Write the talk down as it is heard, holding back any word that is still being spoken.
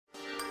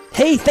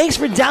Hey, thanks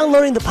for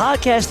downloading the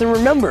podcast. And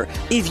remember,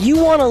 if you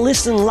want to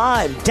listen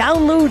live,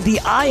 download the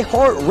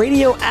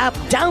iHeartRadio app,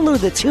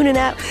 download the TuneIn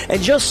app,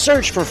 and just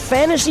search for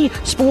Fantasy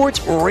Sports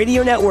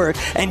Radio Network,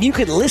 and you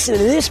can listen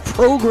to this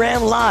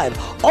program live.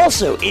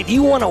 Also, if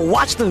you want to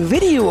watch the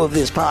video of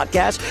this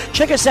podcast,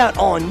 check us out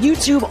on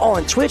YouTube,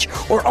 on Twitch,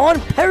 or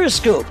on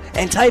Periscope,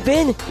 and type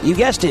in, you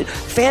guessed it,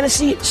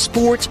 Fantasy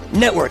Sports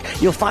Network.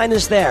 You'll find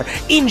us there.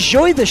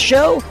 Enjoy the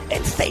show,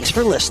 and thanks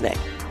for listening.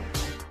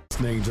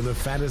 Listening to the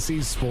Fantasy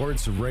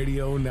Sports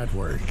Radio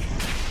Network.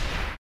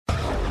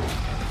 At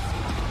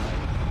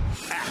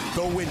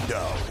the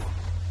window.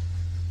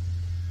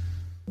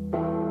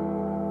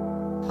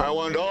 I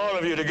want all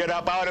of you to get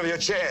up out of your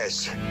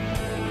chairs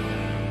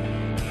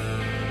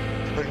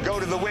and go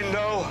to the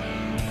window,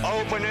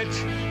 open it,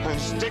 and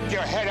stick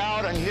your head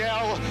out and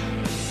yell.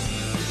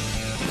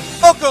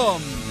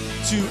 Welcome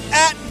to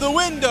At the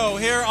Window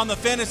here on the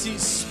Fantasy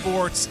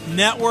Sports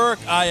Network.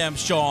 I am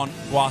Sean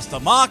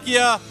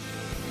Guastamacchia.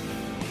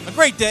 A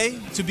great day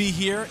to be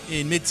here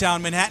in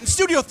Midtown Manhattan.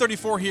 Studio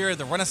 34 here at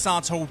the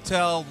Renaissance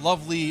Hotel.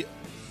 Lovely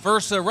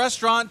Versa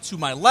restaurant to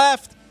my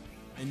left.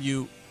 And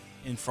you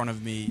in front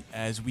of me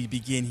as we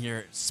begin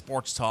here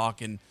Sports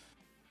Talk. And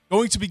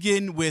going to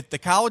begin with the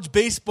College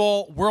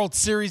Baseball World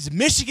Series.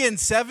 Michigan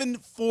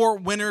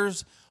 7-4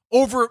 winners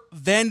over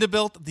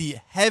Vanderbilt, the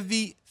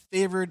heavy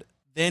favored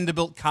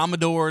Vanderbilt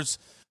Commodores.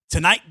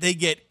 Tonight they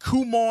get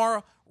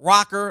Kumar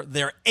Rocker,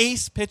 their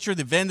ace pitcher,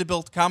 the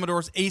Vanderbilt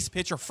Commodores ace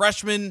pitcher,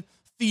 freshman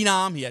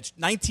phenom. He had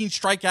 19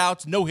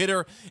 strikeouts,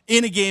 no-hitter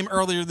in a game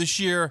earlier this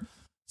year.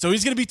 So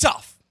he's going to be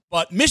tough.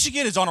 But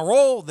Michigan is on a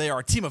roll. They are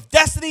a team of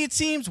destiny, it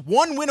seems.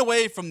 One win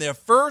away from their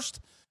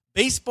first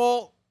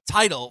baseball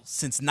title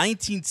since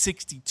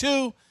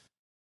 1962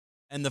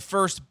 and the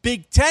first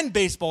Big Ten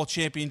baseball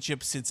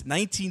championship since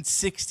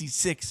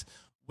 1966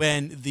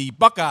 when the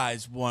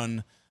Buckeyes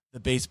won the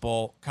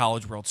Baseball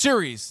College World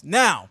Series.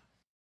 Now,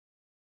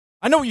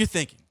 I know what you're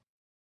thinking.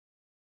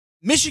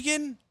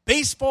 Michigan,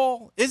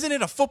 baseball, isn't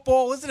it a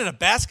football? Isn't it a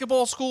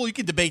basketball school? You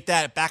can debate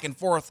that back and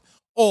forth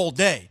all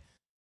day.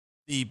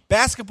 The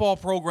basketball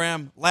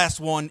program last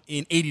won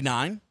in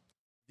 89.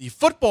 The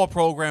football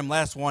program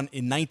last won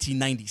in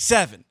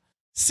 1997.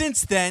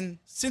 Since then,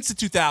 since the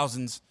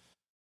 2000s,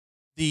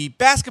 the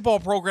basketball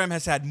program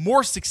has had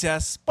more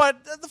success,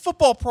 but the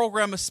football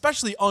program,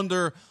 especially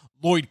under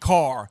Lloyd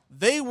Carr,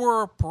 they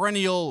were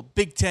perennial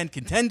Big Ten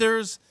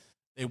contenders.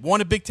 They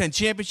won a Big Ten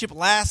championship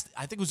last,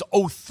 I think it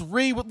was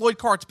 03 with Lloyd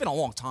Carr. It's been a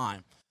long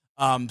time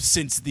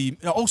since the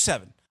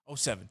 07,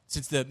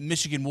 since the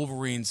Michigan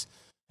Wolverines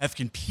have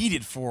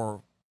competed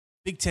for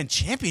Big Ten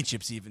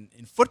championships even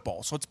in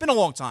football. So it's been a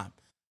long time.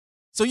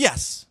 So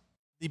yes,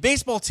 the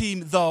baseball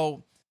team,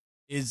 though,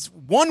 is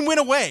one win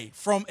away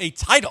from a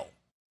title.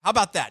 How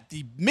about that?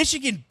 The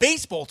Michigan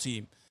baseball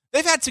team,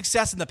 they've had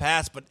success in the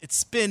past, but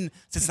it's been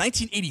since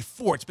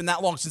 1984. It's been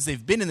that long since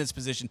they've been in this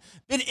position,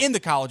 been in the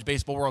College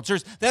Baseball World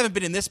Series. They haven't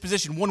been in this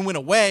position, one win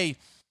away,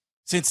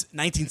 since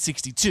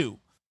 1962.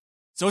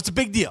 So it's a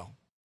big deal.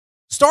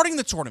 Starting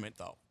the tournament,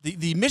 though,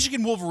 the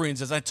Michigan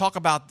Wolverines, as I talk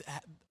about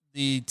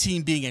the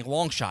team being a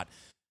long shot,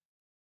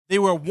 they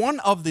were one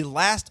of the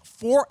last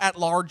 4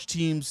 at-large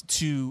teams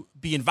to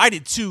be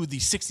invited to the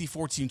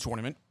 64-team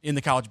tournament in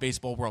the College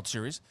Baseball World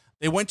Series.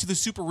 They went to the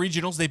Super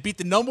Regionals. They beat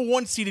the number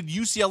 1 seeded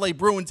UCLA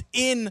Bruins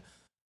in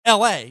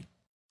L.A.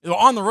 They were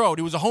on the road.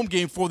 It was a home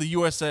game for the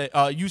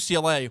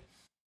UCLA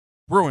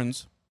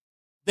Bruins.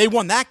 They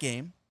won that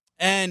game.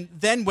 And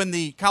then when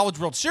the College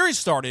World Series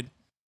started,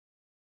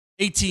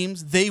 8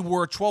 teams, they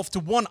were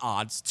 12-1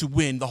 odds to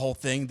win the whole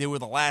thing. They were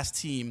the last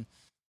team.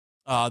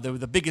 They were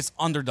the biggest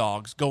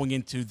underdogs going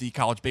into the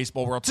College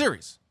Baseball World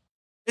Series.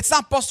 It's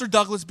not Buster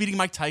Douglas beating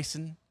Mike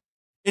Tyson.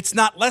 It's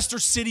not Leicester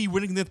City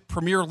winning the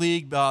Premier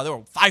League. They were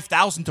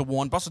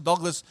 5,000-1. Buster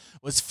Douglas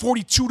was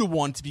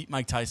 42-1 to beat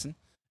Mike Tyson.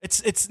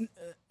 It's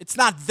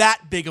not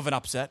that big of an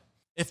upset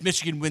if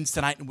Michigan wins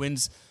tonight and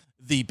wins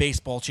the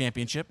baseball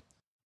championship.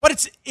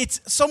 But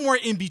it's somewhere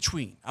in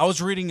between. I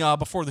was reading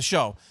before the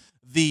show.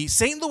 The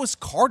St. Louis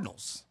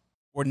Cardinals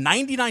were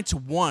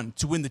 99-1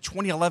 to win the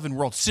 2011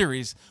 World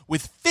Series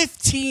with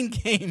 15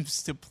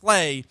 games to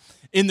play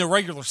in the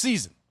regular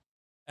season.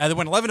 They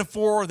went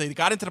 11-4. They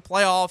got into the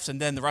playoffs, and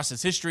then the rest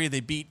is history. They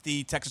beat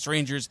the Texas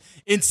Rangers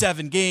in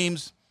 7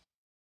 games,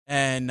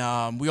 and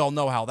we all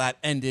know how that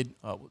ended.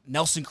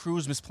 Nelson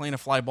Cruz misplaying a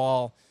fly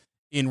ball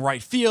in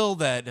right field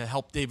that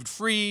helped David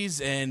Freese,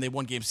 and they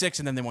won Game 6,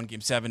 and then they won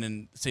Game 7,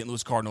 and the St.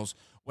 Louis Cardinals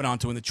went on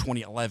to win the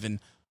 2011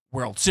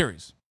 World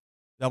Series.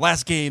 The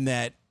last game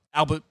that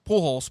Albert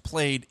Pujols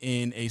played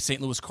in a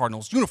St. Louis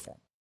Cardinals uniform.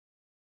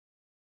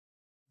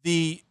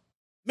 The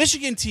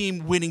Michigan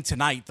team winning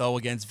tonight, though,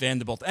 against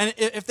Vanderbilt. And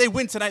if they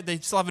win tonight, they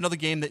still have another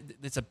game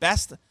that's a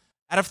best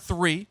out of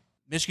 3.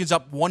 Michigan's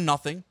up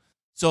 1-0.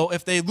 So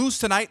if they lose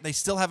tonight, they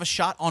still have a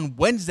shot on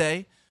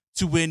Wednesday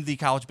to win the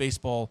college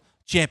baseball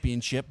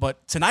championship.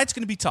 But tonight's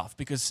going to be tough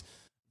because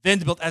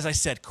Vanderbilt, as I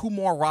said,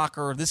 Kumar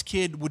Rocker, this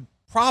kid would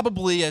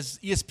probably, as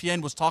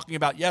ESPN was talking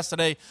about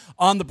yesterday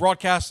on the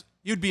broadcast,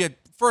 he would be a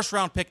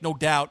first-round pick, no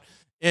doubt,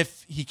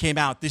 if he came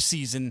out this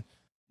season.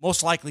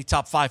 most likely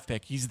top 5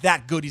 pick. He's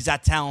that good. He's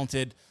that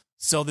talented.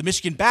 So the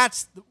Michigan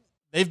Bats,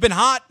 they've been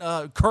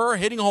hot. Kerr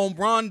hitting a home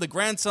run, the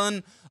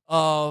grandson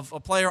of a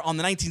player on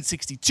the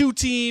 1962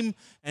 team.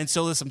 And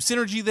so there's some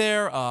synergy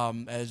there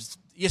as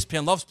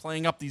ESPN loves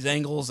playing up these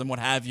angles and what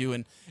have you.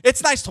 And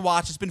it's nice to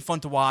watch. It's been fun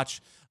to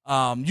watch.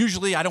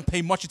 Usually I don't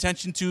pay much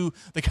attention to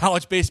the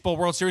College Baseball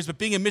World Series, but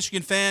being a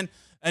Michigan fan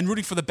and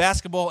rooting for the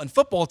basketball and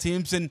football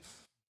teams and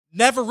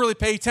never really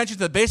pay attention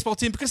to the baseball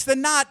team because they're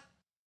not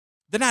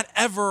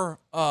ever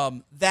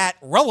that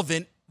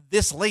relevant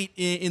this late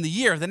in the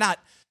year. They're not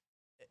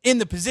in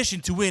the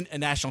position to win a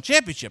national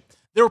championship.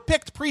 They were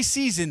picked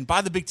preseason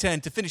by the Big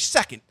Ten to finish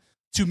second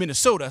to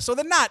Minnesota, so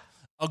they're not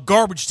a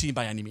garbage team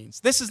by any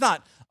means. This is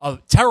not a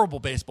terrible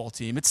baseball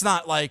team. It's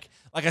not like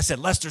I said,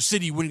 Leicester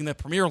City winning the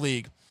Premier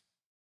League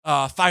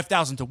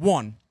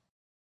 5,000-1.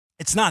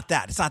 It's not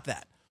that. It's not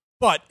that.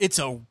 But it's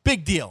a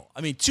big deal.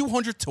 I mean,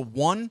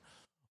 200-1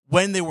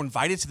 when they were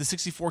invited to the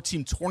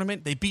 64-team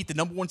tournament. They beat the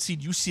number 1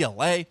 seed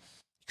UCLA. You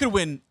could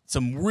win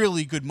some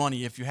really good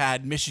money if you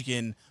had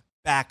Michigan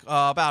back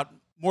about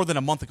more than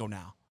a month ago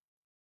now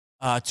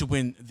to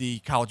win the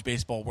College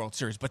Baseball World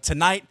Series. But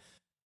tonight,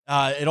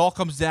 it all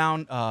comes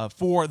down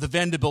for the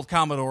Vanderbilt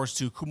Commodores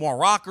to Kumar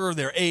Rocker,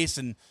 their ace,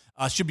 and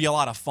should be a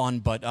lot of fun.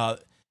 But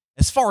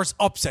as far as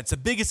upsets, the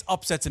biggest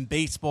upsets in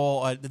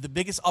baseball, the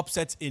biggest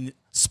upsets in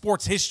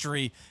sports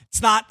history,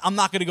 I'm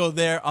not going to go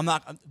there.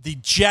 The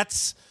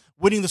Jets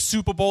winning the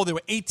Super Bowl. They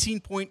were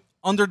 18-point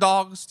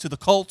underdogs to the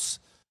Colts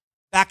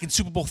back in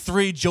Super Bowl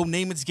III. Joe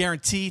Namath's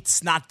guarantee.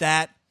 It's not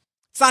that.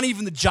 It's not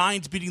even the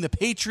Giants beating the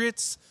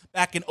Patriots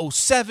back in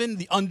 2007,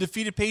 the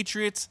undefeated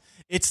Patriots.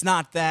 It's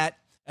not that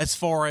as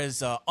far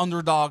as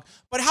underdog.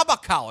 But how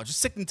about college? Just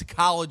sticking to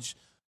college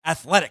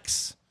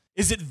athletics.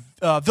 Is it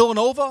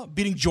Villanova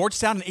beating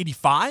Georgetown in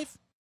 85? I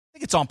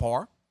think it's on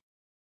par.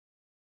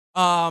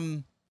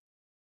 I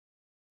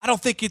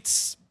don't think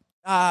it's,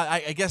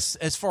 I guess,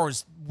 as far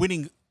as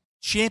winning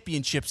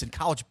championships in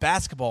college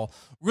basketball,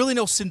 really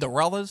no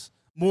Cinderellas.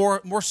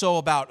 More so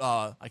about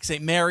like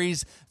St.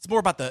 Mary's. It's more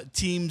about the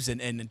teams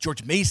and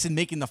George Mason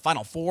making the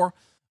Final Four.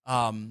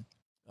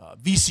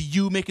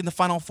 VCU making the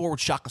Final Four with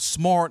Shaka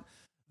Smart.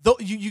 Though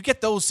you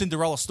get those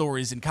Cinderella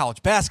stories in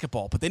college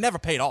basketball, but they never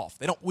paid off.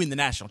 They don't win the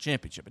national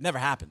championship. It never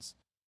happens.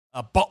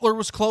 Butler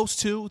was close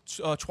to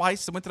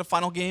twice. They went to the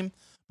final game,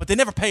 but they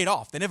never paid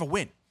off. They never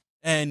win.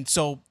 And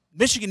so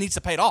Michigan needs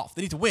to pay it off.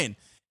 They need to win.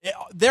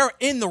 They're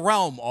in the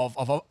realm of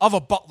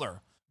a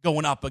Butler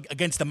going up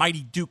against the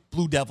mighty Duke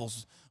Blue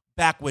Devils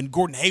back when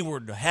Gordon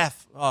Hayward,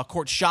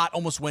 half-court shot,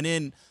 almost went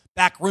in,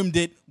 back-rimmed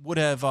it, would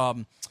have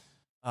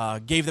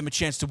gave them a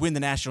chance to win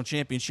the national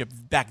championship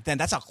back then.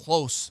 That's how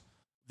close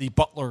the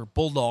Butler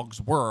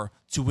Bulldogs were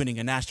to winning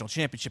a national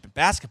championship in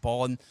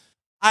basketball. And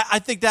I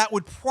think that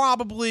would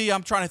probably,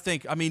 I'm trying to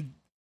think, I mean,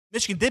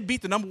 Michigan did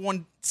beat the number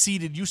 1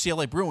 seeded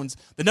UCLA Bruins.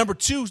 The number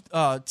 2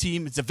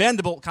 team is the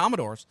Vanderbilt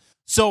Commodores.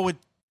 So it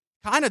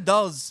kind of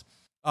does,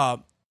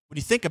 when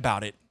you think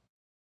about it,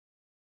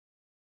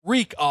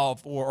 reek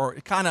of or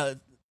kind of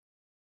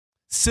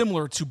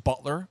similar to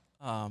Butler,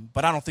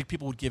 but I don't think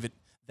people would give it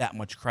that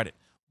much credit.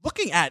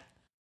 Looking at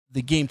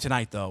the game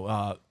tonight,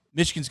 though,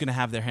 Michigan's going to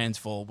have their hands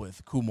full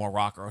with Kumar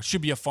Rocker. It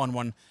should be a fun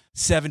one,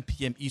 7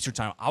 p.m. Eastern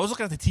time. I was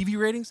looking at the TV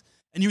ratings,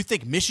 and you would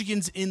think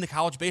Michigan's in the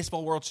College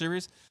Baseball World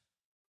Series.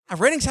 Our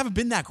ratings haven't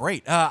been that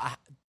great.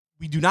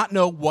 We do not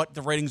know what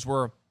the ratings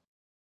were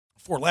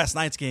for last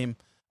night's game.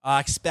 I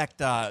expect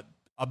a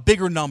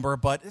bigger number,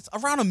 but it's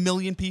around 1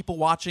 million people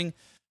watching.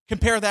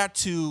 Compare that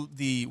to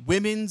the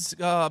women's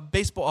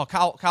baseball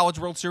College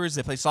World Series.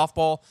 They play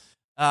softball.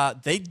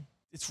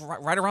 It's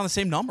right around the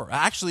same number.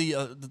 Actually,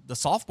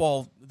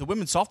 the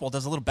women's softball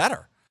does a little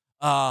better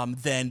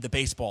than the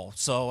baseball.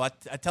 So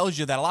that tells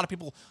you that a lot of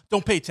people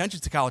don't pay attention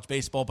to college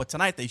baseball, but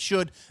tonight they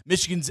should.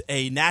 Michigan's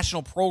a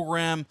national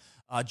program.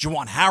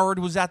 Juwan Howard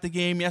was at the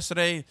game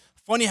yesterday.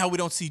 Funny how we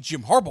don't see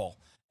Jim Harbaugh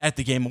at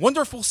the game. I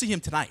wonder if we'll see him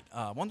tonight.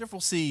 I wonder if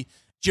we'll see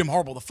Jim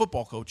Harbaugh, the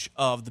football coach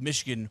of the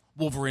Michigan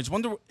Wolverines.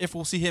 Wonder if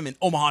we'll see him in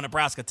Omaha,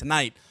 Nebraska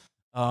tonight.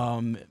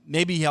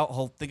 Maybe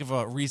he'll think of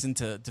a reason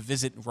to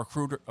visit a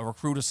recruit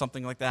or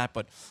something like that.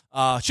 But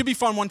should be a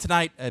fun one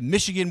tonight.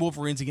 Michigan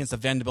Wolverines against the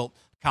Vanderbilt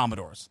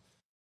Commodores.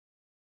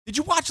 Did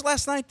you watch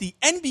last night? The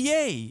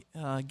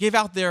NBA gave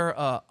out their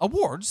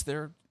awards,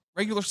 their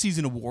regular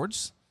season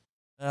awards.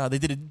 They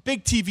did a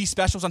big TV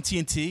specials on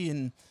TNT,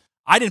 and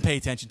I didn't pay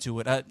attention to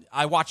it.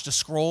 I watched a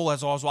scroll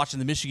as I was watching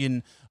the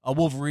Michigan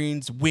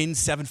Wolverines win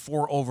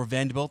 7-4 over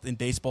Vanderbilt in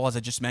baseball, as I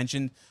just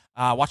mentioned.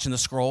 Watching the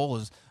scroll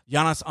as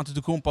Giannis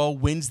Antetokounmpo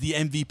wins the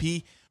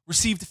MVP,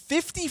 received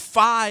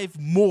 55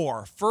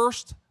 more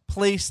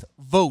first-place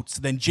votes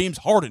than James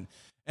Harden.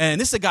 And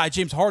this is a guy,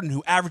 James Harden,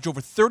 who averaged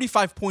over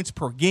 35 points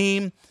per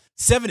game,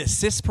 7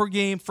 assists per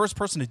game, first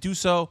person to do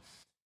so.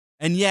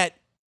 And yet,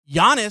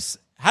 Giannis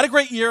had a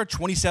great year,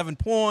 27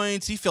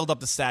 points. He filled up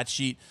the stat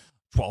sheet,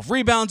 12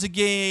 rebounds a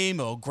game,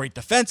 a great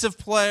defensive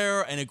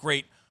player, and a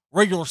great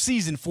regular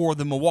season for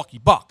the Milwaukee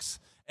Bucks.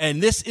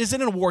 And this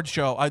isn't an award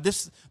show.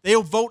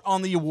 They'll vote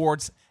on the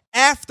awards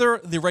after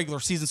the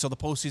regular season, so the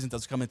postseason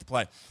doesn't come into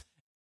play.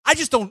 I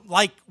just don't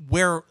like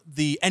where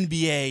the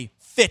NBA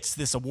fits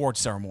this award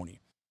ceremony.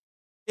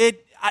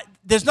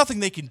 There's nothing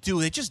they can do.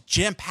 They just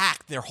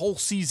jam-pack their whole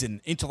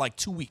season into like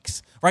 2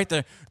 weeks, right?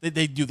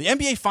 They do the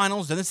NBA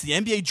Finals, then it's the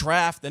NBA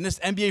Draft, then it's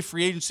NBA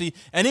Free Agency,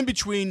 and in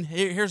between,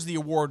 here's the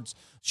awards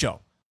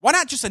show. Why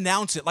not just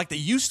announce it like they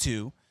used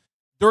to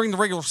during the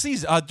regular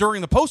season,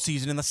 during the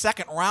postseason, in the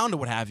second round or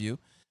what have you,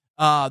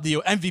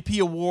 the MVP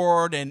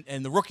award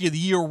and the Rookie of the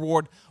Year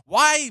award?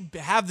 Why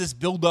have this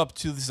build up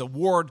to this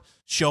award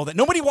show that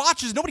nobody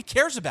watches, nobody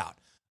cares about?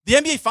 The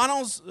NBA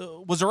Finals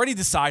was already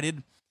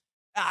decided.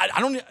 I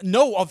don't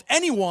know of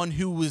anyone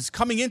who was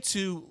coming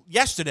into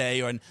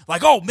yesterday and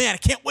like, oh, man, I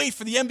can't wait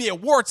for the NBA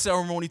award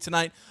ceremony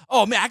tonight.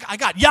 Oh, man, I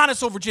got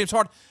Giannis over James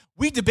Harden.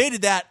 We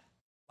debated that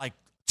like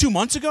 2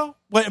 months ago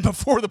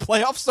before the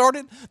playoffs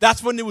started.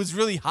 That's when it was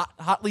really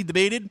hotly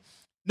debated.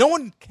 No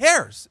one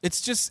cares.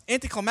 It's just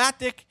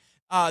anticlimactic.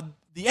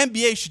 The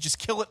NBA should just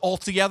kill it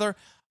altogether.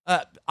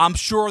 I'm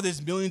sure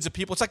there's millions of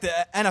people. It's like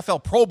the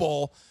NFL Pro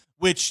Bowl,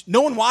 which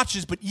no one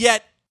watches, but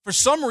yet for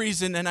some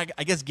reason, and I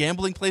guess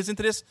gambling plays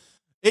into this,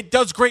 it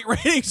does great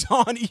ratings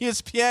on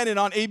ESPN and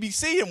on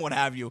ABC and what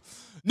have you.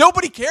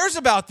 Nobody cares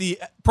about the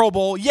Pro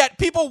Bowl, yet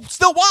people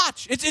still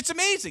watch. It's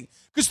amazing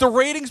because the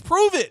ratings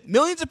prove it.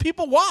 Millions of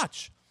people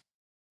watch.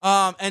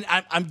 And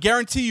I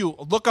guarantee you,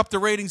 look up the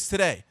ratings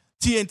today.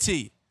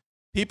 TNT.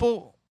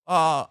 People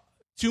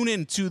tune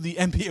in to the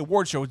NBA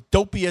award show,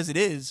 dopey as it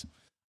is.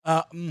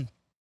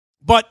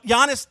 But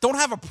Giannis, don't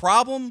have a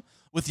problem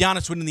with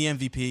Giannis winning the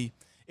MVP.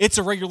 It's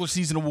a regular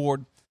season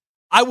award.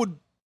 I would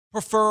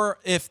prefer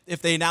if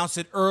they announce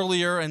it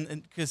earlier,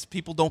 and because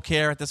people don't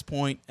care at this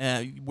point.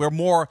 We're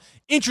more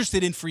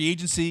interested in free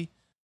agency.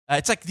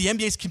 It's like the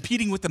NBA is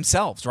competing with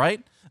themselves,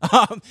 right?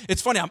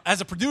 It's funny.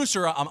 As a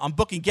producer, I'm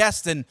booking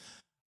guests and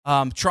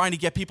trying to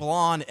get people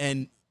on,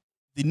 and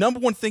the number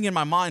one thing in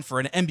my mind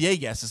for an NBA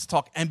guest is to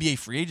talk NBA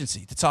free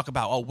agency, to talk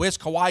about, where's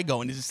Kawhi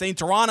going? Is he staying in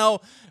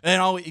Toronto?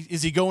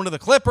 Is he going to the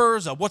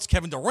Clippers? What's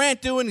Kevin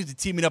Durant doing? Is he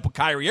teaming up with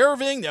Kyrie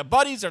Irving? Their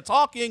buddies are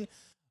talking.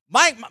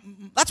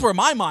 That's where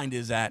my mind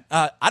is at.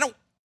 I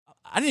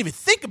didn't even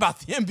think about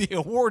the NBA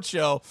award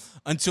show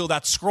until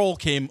that scroll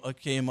came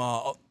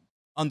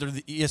under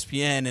the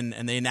ESPN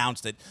and they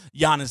announced that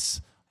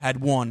Giannis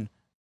had won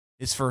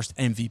his first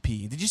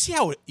MVP. Did you see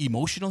how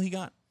emotional he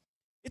got?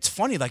 It's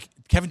funny, like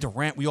Kevin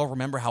Durant, we all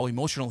remember how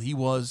emotional he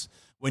was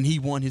when he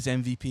won his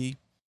MVP.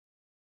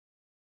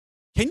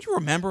 Can you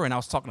remember, and I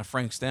was talking to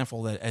Frank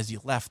Stanfield as he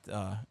left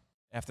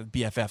after the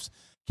BFFs,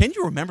 can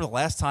you remember the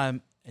last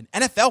time an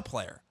NFL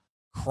player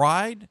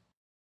cried?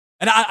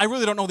 And I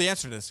really don't know the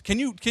answer to this. Can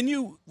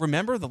you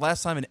remember the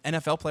last time an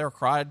NFL player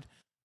cried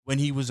when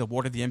he was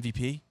awarded the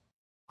MVP?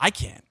 I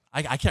can't.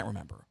 I can't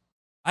remember.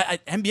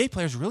 NBA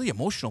players are really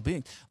emotional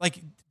beings.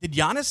 Like, did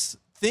Giannis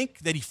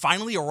think that he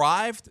finally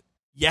arrived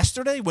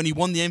yesterday when he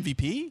won the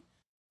MVP?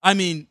 I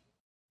mean,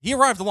 he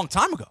arrived a long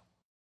time ago.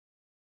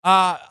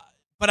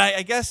 But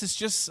I guess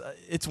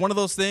it's one of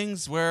those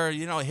things where,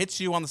 it hits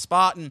you on the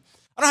spot, and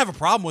I don't have a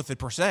problem with it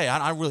per se.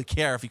 I don't really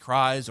care if he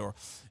cries or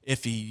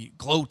if he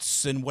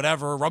gloats and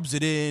whatever, rubs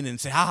it in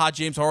and say, haha,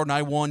 James Harden,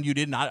 I won, you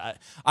didn't.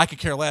 I could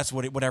care less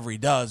whatever he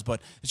does.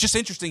 But it's just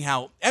interesting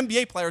how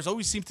NBA players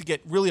always seem to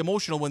get really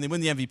emotional when they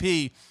win the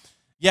MVP,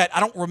 yet I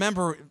don't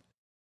remember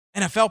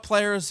NFL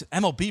players,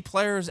 MLB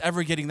players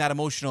ever getting that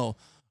emotional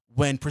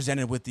when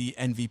presented with the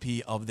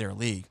MVP of their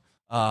league.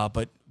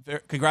 But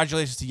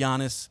congratulations to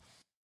Giannis.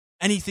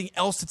 Anything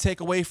else to take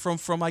away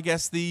from I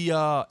guess, the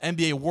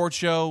NBA award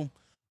show?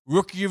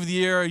 Rookie of the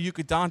Year,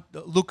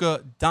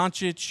 Luka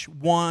Doncic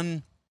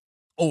won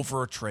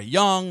over Trae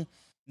Young.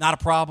 Not a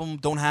problem.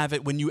 Don't have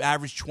it when you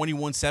average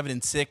 21, 7,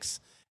 and 6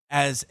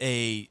 as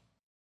a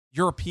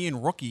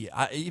European rookie.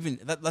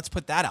 Let's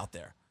put that out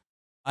there.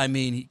 I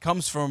mean, he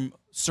comes from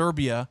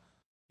Serbia.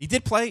 He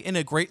did play in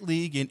a great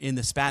league in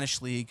the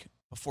Spanish league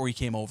before he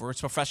came over.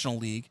 It's a professional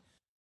league.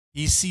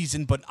 He's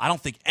seasoned, but I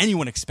don't think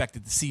anyone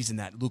expected the season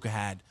that Luka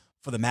had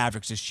for the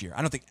Mavericks this year.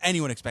 I don't think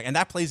anyone expected, and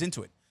that plays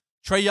into it.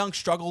 Trae Young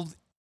struggled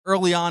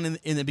early on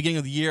in the beginning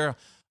of the year,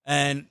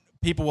 and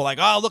people were like,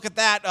 oh, look at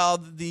that.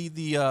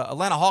 The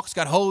Atlanta Hawks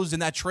got hosed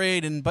in that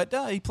trade, but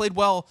he played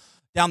well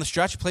down the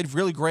stretch. He played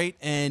really great,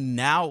 and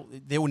now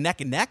they were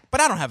neck and neck. But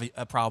I don't have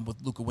a problem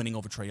with Luka winning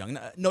over Trae Young.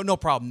 No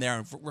problem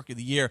there. Rookie of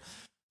the Year.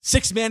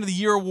 Sixth Man of the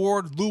Year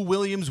award, Lou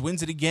Williams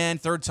wins it again,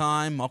 third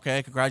time.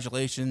 Okay,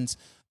 congratulations.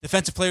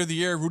 Defensive Player of the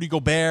Year, Rudy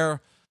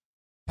Gobert.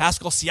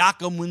 Pascal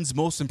Siakam wins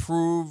Most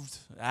Improved.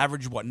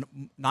 Average,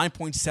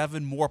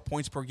 9.7 more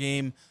points per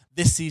game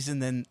this season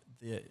than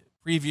the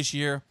previous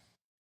year.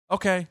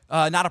 Okay,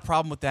 not a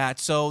problem with that.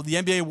 So the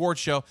NBA award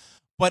show.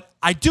 But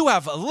I do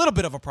have a little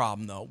bit of a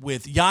problem, though,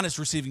 with Giannis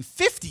receiving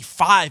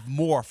 55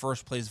 more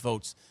first-place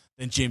votes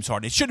than James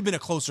Harden. It should have been a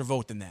closer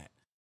vote than that.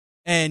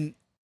 And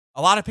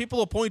a lot of people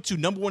will point to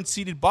number 1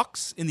 seeded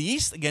Bucks in the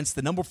East against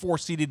the number 4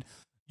 seeded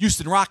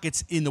Houston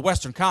Rockets in the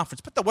Western Conference.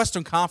 But the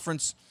Western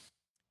Conference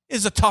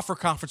is a tougher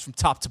conference from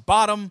top to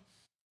bottom,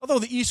 although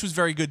the East was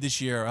very good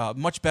this year,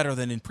 much better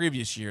than in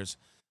previous years.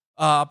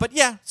 But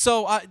yeah,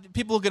 so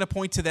people are going to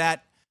point to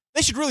that.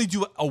 They should really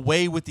do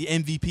away with the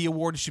MVP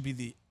award. It should be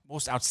the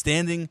most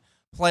outstanding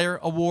player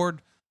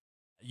award.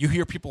 You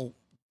hear people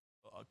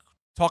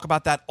talk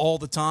about that all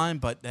the time,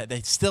 but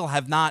they still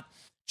have not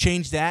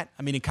changed that.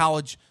 I mean, in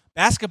college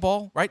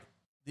basketball, right,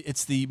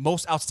 it's the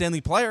most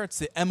outstanding player. It's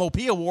the MOP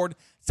award.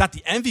 It's not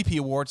the MVP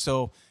award,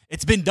 so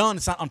it's been done.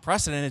 It's not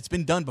unprecedented. It's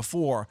been done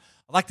before.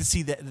 I'd like to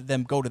see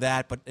them go to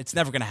that, but it's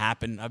never going to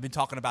happen. I've been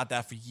talking about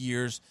that for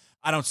years.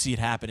 I don't see it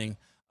happening.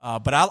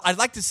 But I'd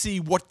like to see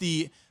what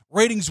the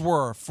ratings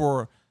were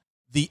for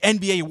the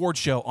NBA award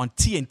show on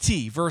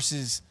TNT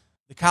versus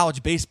the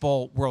College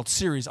Baseball World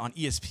Series on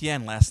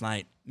ESPN last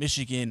night,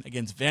 Michigan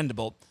against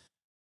Vanderbilt.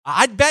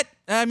 I'd bet,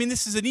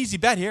 this is an easy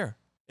bet here.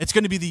 It's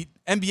going to be the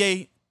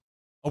NBA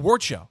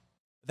award show.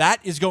 That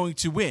is going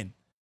to win.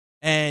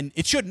 And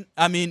it shouldn't.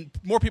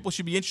 More people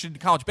should be interested in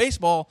college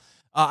baseball.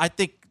 I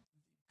think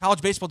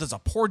college baseball does a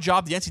poor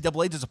job. The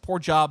NCAA does a poor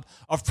job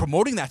of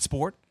promoting that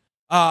sport.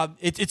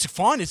 It's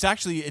fun. It's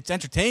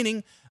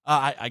entertaining.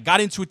 I got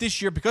into it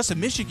this year because of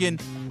Michigan,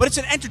 but it's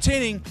an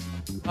entertaining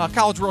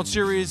College World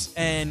Series,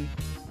 and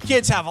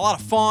kids have a lot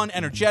of fun,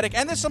 energetic,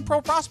 and there's some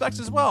pro prospects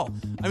as well.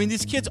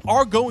 These kids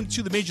are going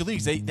to the major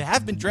leagues. They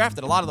have been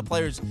drafted, a lot of the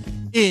players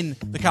in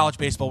the College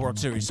Baseball World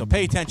Series. So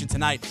pay attention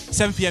tonight,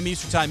 7 p.m.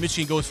 Eastern Time.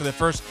 Michigan goes for their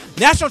first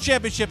national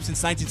championship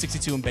since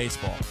 1962 in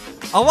baseball.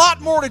 A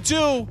lot more to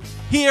do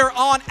here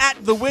on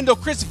At the Window.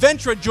 Chris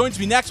Ventura joins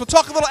me next. We'll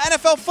talk a little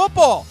NFL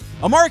football.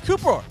 Amari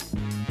Cooper.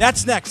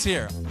 That's next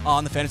here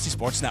on the Fantasy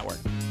Sports Network.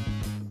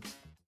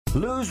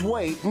 Lose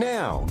weight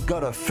now. Go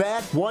to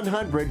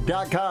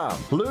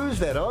fat100.com. Lose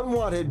that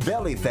unwanted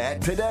belly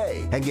fat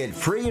today and get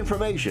free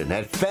information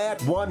at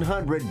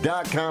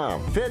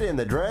fat100.com. Fit in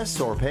the dress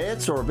or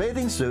pants or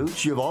bathing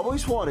suits you've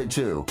always wanted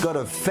to. Go to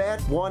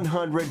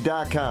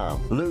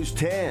fat100.com. Lose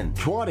 10,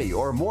 20,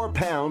 or more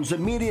pounds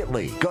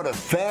immediately. Go to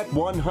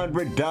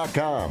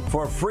fat100.com.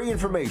 For free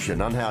information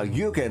on how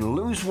you can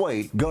lose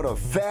weight, go to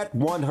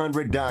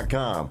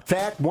fat100.com.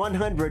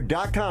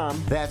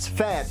 Fat100.com. That's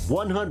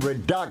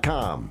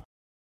fat100.com.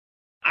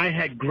 I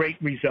had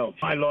great results.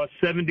 I lost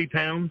 70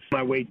 pounds.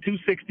 I weighed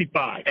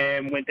 265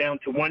 and went down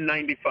to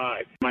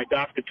 195. My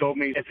doctor told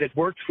me, if it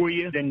works for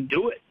you, then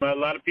do it. A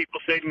lot of people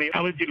say to me,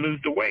 how did you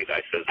lose the weight?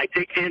 I said, I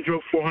take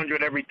Andro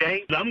 400 every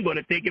day. I'm going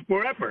to take it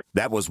forever.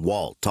 That was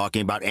Walt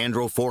talking about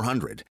Andro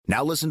 400.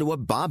 Now listen to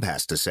what Bob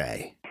has to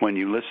say. When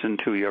you listen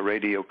to your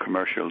radio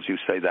commercials, you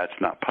say that's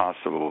not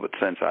possible, but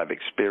since I've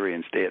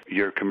experienced it,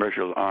 your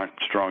commercials aren't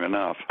strong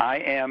enough. I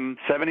am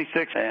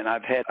 76, and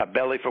I've had a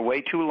belly for way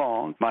too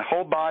long. My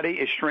whole body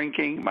is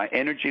shrinking. My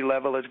energy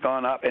level has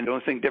gone up, and the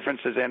only thing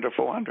difference is Andro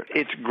 400.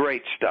 It's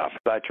great stuff.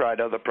 I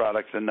tried other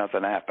products, and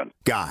nothing happened.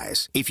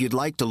 Guys, if you'd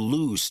like to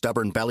lose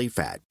stubborn belly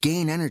fat,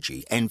 gain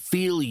energy, and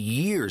feel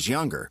years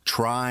younger,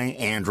 try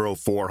Andro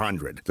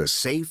 400, the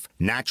safe,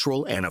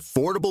 natural, and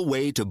affordable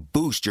way to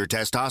boost your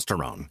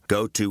testosterone.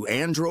 Go to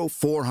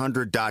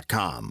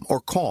andro400.com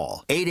or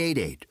call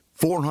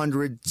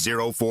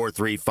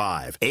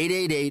 888-400-0435.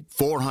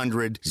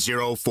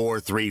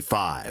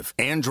 888-400-0435.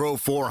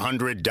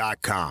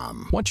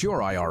 andro400.com. What's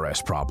your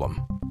IRS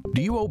problem?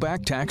 Do you owe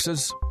back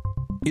taxes?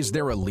 Is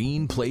there a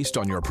lien placed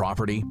on your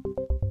property?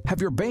 Have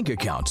your bank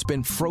accounts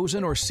been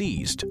frozen or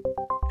seized?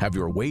 Have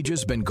your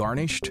wages been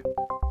garnished?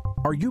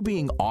 Are you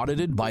being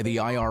audited by the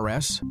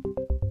IRS?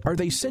 Are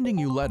they sending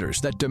you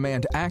letters that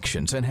demand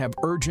actions and have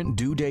urgent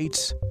due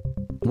dates?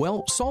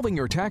 Well, solving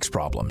your tax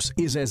problems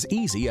is as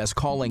easy as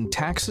calling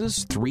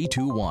Taxes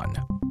 321.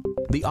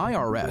 The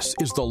IRS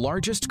is the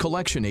largest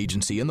collection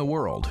agency in the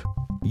world.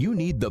 You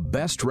need the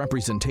best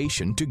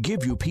representation to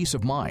give you peace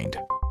of mind.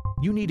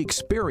 You need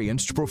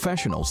experienced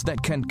professionals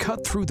that can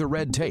cut through the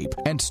red tape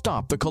and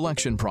stop the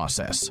collection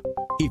process.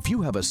 If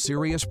you have a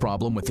serious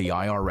problem with the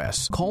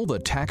IRS, call the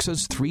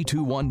Taxes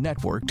 321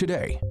 network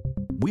today.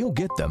 We'll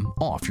get them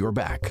off your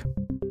back.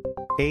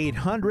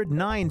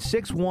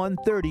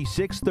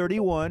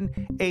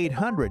 800-961-3631,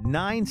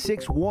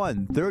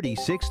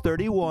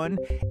 800-961-3631,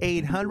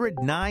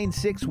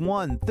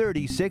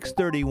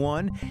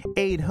 800-961-3631,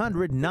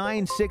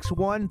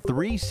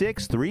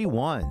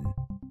 800-961-3631.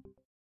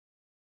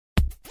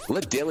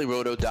 Let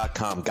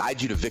DailyRoto.com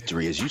guide you to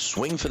victory as you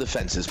swing for the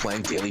fences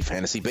playing daily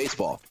fantasy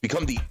baseball.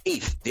 Become the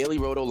 8th Daily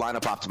Roto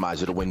lineup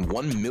optimizer to win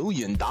 $1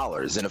 million in a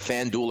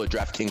FanDuel or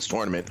DraftKings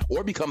tournament,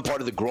 or become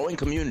part of the growing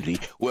community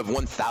who have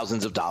won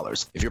thousands of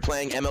dollars. If you're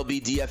playing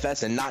MLB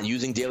DFS and not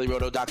using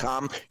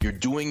DailyRoto.com, you're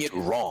doing it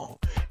wrong.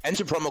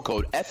 Enter promo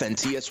code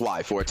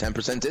FNTSY for a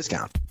 10%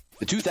 discount.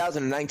 The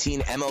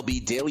 2019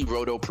 MLB Daily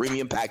Roto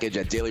Premium Package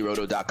at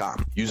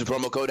DailyRoto.com. Use the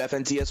promo code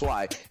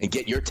FNTSY and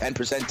get your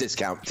 10%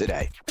 discount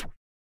today.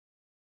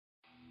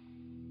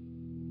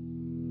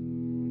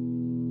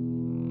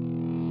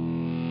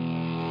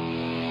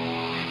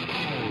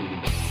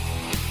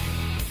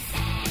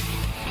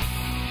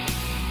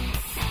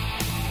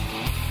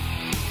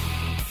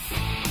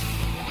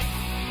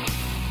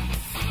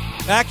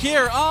 Back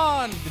here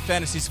on the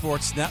Fantasy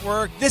Sports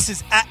Network, this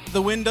is At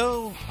the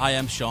Window. I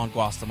am Sean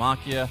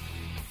Guastamacchia.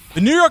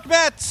 The New York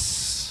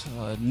Mets,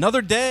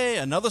 another day,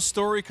 another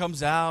story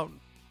comes out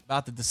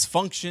about the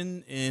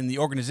dysfunction in the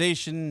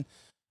organization.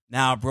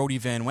 Now, Brodie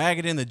Van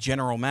Wagenen, the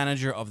general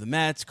manager of the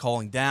Mets,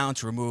 calling down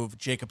to remove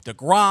Jacob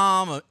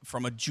deGrom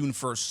from a June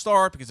 1st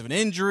start because of an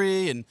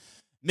injury, and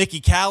Mickey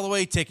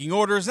Callaway taking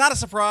orders. Not a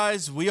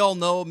surprise. We all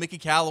know Mickey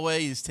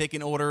Callaway is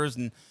taking orders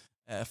and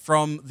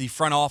from the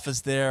front office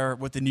there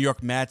with the New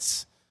York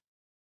Mets.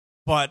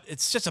 But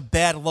it's just a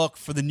bad look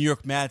for the New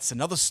York Mets.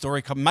 Another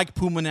story coming. Mike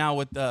Puma now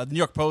with the New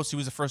York Post. He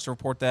was the first to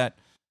report that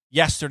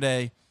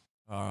yesterday.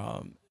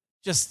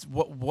 Just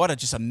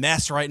a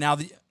mess right now.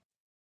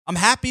 I'm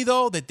happy,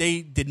 though, that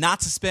they did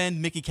not suspend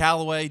Mickey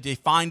Callaway. They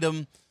fined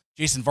him.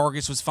 Jason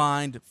Vargas was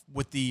fined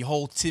with the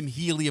whole Tim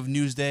Healy of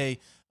Newsday.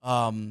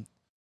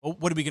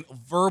 What are we going to...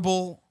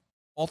 Verbal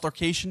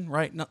altercation,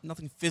 right?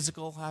 Nothing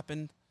physical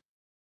happened.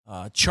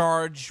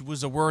 Charge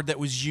was a word that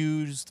was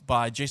used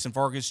by Jason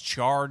Vargas.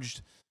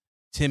 Charged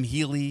Tim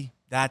Healy.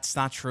 That's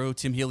not true.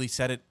 Tim Healy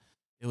said it.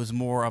 It was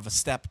more of a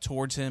step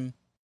towards him.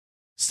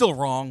 Still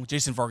wrong.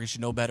 Jason Vargas should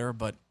know better,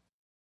 but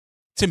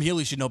Tim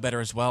Healy should know better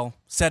as well.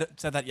 Said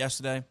that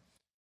yesterday.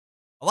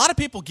 A lot of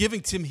people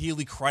giving Tim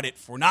Healy credit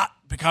for not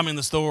becoming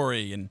the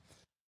story, and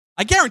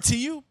I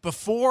guarantee you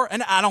before,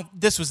 and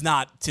this was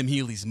not Tim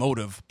Healy's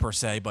motive per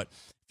se, but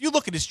if you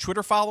look at his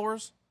Twitter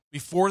followers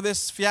before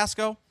this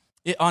fiasco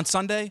on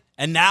Sunday,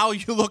 and now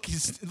you look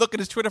at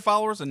his Twitter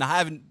followers, and I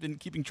haven't been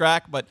keeping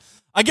track, but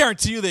I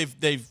guarantee you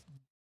they've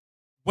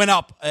went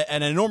up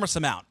an enormous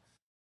amount.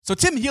 So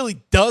Tim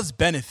Healy does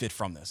benefit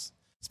from this,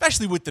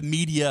 especially with the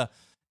media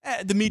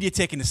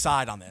taking a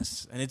side on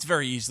this, and it's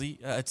very easy.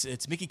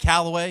 It's Mickey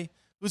Callaway.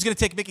 Who's going to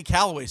take Mickey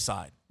Callaway's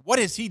side? What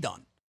has he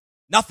done?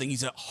 Nothing.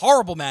 He's a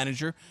horrible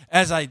manager.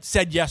 As I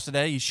said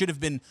yesterday, he should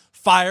have been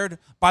fired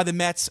by the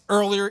Mets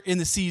earlier in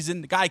the season.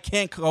 The guy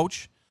can't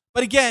coach.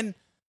 But again,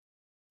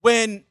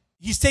 when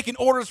he's taking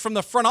orders from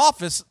the front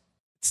office,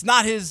 it's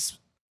not his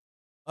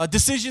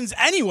decisions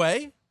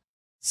anyway.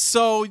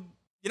 So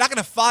you're not going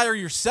to fire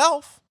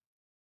yourself.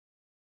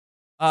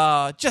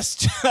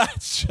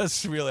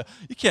 Just really,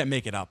 you can't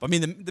make it up. I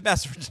mean, the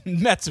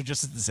Mets are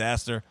just a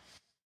disaster.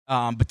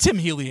 But Tim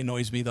Healy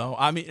annoys me, though.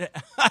 I mean,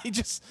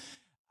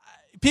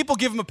 people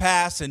give him a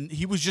pass, and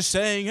he was just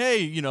saying,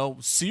 hey,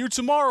 see you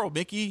tomorrow,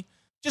 Mickey.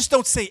 Just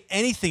don't say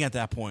anything at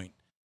that point.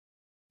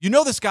 You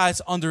know this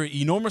guy's under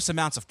enormous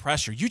amounts of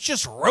pressure. You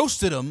just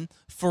roasted him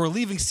for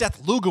leaving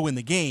Seth Lugo in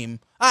the game.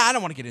 I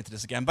don't want to get into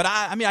this again, but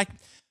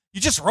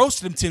you just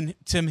roasted him,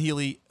 Tim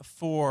Healy,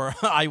 for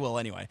I will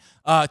anyway.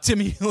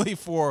 Tim Healy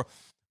for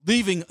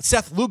leaving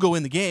Seth Lugo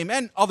in the game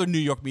and other New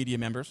York media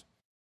members.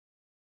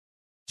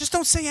 Just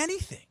don't say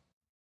anything.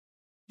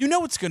 You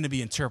know it's going to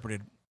be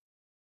interpreted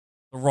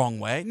the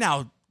wrong way.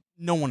 Now,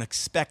 no one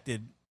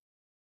expected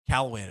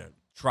Callaway to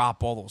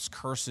drop all those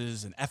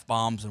curses and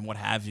F-bombs and what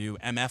have you,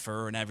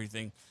 MFer and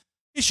everything.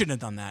 He shouldn't have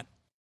done that.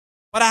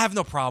 But I have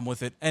no problem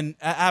with it, and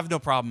I have no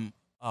problem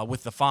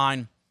with the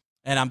fine,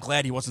 and I'm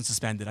glad he wasn't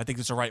suspended. I think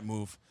it's the right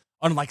move.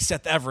 Unlike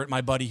Seth Everett, my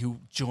buddy who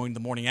joined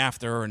the morning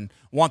after and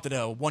wanted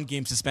a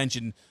one-game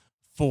suspension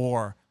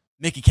for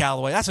Mickey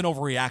Callaway. That's an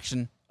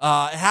overreaction.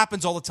 It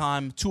happens all the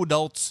time. Two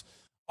adults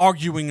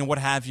arguing and what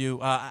have you.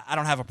 I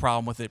don't have a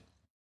problem with it.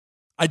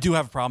 I do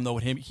have a problem, though,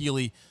 with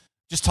Healy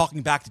just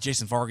talking back to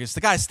Jason Vargas.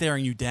 The guy's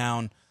staring you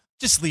down.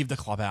 Just leave the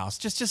clubhouse.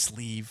 Just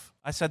leave.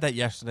 I said that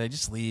yesterday.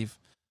 Just leave.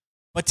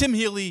 But Tim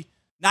Healy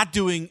not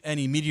doing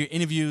any media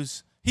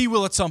interviews. He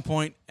will at some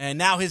point, and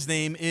now his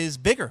name is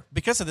bigger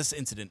because of this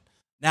incident.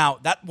 Now,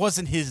 that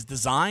wasn't his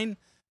design.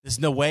 There's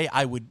no way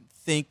I would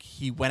think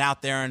he went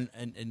out there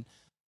and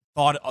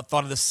thought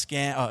of this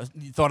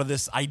thought of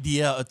this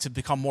idea to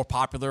become more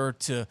popular,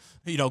 to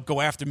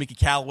go after Mickey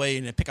Callaway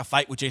and pick a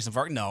fight with Jason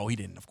Vargas. No, he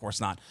didn't. Of course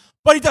not.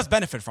 But he does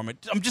benefit from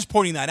it. I'm just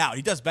pointing that out.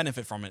 He does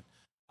benefit from it.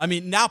 I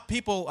mean, now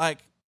people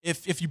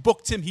if you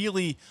book Tim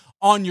Healy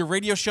on your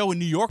radio show in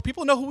New York,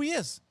 people know who he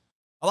is.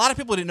 A lot of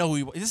people didn't know who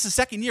he was. This is his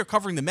second year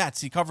covering the Mets.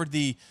 He covered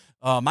the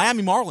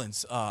Miami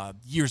Marlins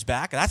years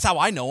back. That's how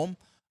I know him.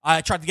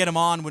 I tried to get him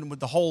on when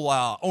the whole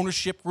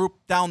ownership group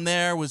down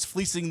there was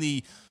fleecing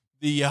the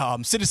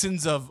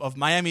citizens of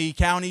Miami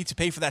County to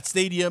pay for that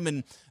stadium,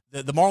 and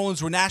the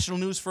Marlins were national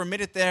news for a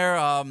minute there.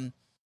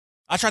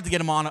 I tried to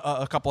get him on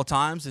a couple of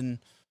times, and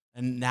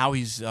now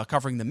he's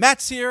covering the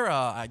Mets here.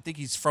 I think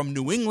he's from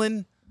New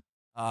England.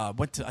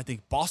 Went to, I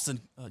think,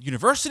 Boston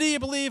University, I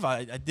believe.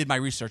 I did my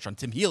research on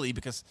Tim Healy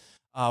because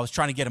I was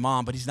trying to get him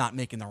on, but he's not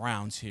making the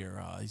rounds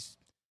here.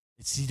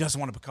 He doesn't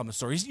want to become the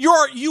story.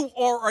 You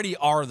already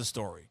are the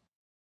story.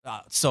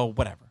 So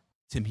whatever.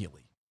 Tim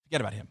Healy.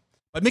 Forget about him.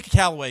 But Mickey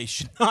Callaway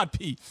should not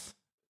be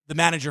the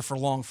manager for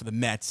long for the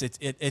Mets.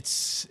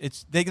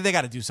 They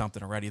got to do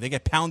something already. They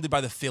get pounded by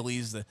the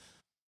Phillies.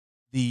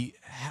 The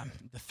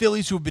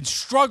Phillies who have been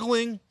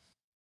struggling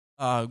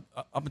up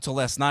until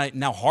last night.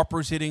 Now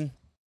Harper's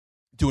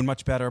doing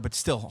much better, but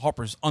still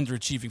Harper's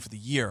underachieving for the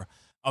year.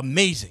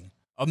 Amazing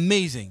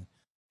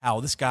how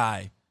this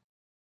guy.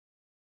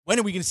 When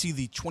are we going to see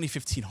the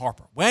 2015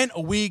 Harper? When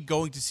are we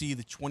going to see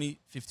the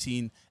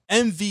 2015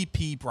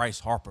 MVP Bryce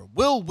Harper?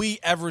 Will we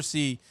ever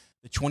see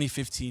the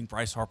 2015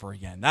 Bryce Harper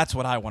again? That's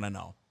what I want to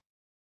know.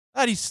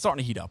 He's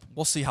starting to heat up.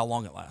 We'll see how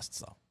long it lasts,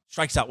 though.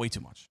 strikes out way too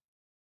much.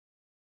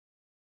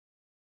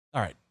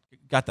 All right,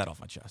 got that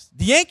off my chest.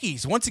 The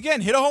Yankees, once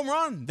again, hit a home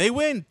run. They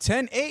win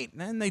 10-8,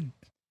 and they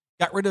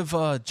got rid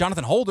of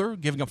Jonathan Holder,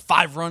 giving up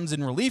 5 runs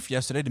in relief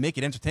yesterday to make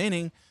it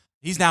entertaining.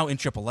 He's now in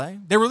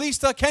AAA. They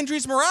released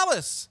Kendrys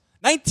Morales,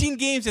 19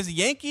 games as a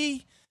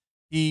Yankee.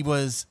 He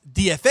was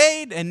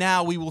DFA'd, and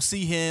now we will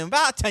see him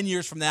about 10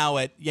 years from now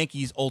at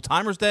Yankees Old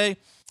Timers Day.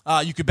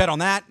 You could bet on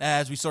that,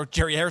 as we saw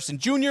Jerry Harrison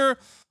Jr.,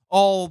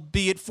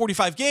 albeit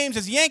 45 games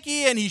as a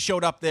Yankee, and he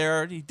showed up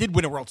there. He did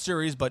win a World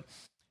Series, but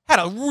had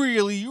a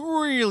really,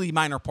 really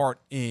minor part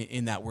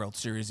in that World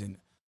Series in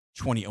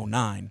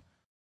 2009.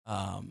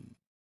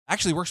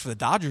 Actually works for the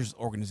Dodgers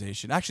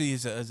organization. Actually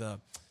is a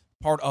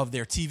part of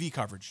their TV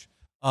coverage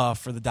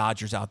for the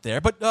Dodgers out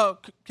there. But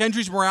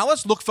Kendrys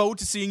Morales, look forward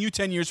to seeing you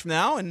 10 years from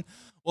now, and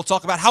we'll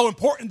talk about how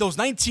important those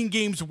 19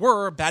 games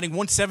were, batting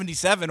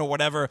 177 or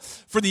whatever,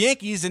 for the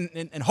Yankees,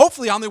 and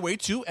hopefully on their way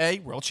to a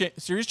World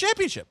Series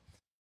championship.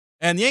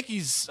 And the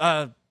Yankees,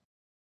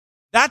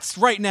 that's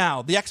right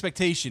now the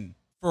expectation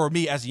for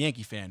me as a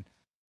Yankee fan.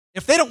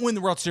 If they don't win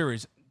the World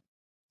Series,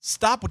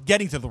 stop with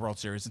getting to the World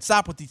Series and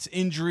stop with these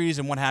injuries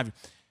and what have you.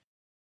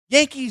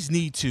 Yankees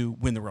need to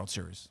win the World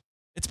Series.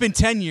 It's been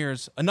 10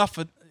 years, enough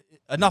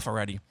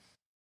already.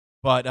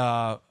 But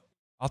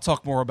I'll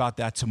talk more about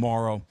that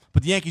tomorrow.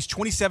 But the Yankees,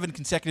 27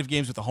 consecutive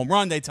games with a home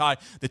run. They tie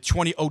the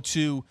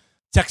 2002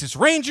 Texas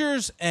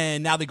Rangers,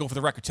 and now they go for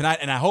the record tonight.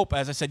 And I hope,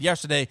 as I said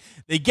yesterday,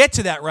 they get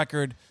to that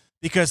record,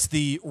 because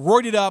the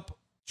roided up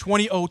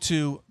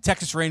 2002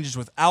 Texas Rangers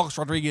with Alex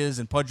Rodriguez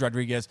and Pudge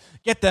Rodriguez,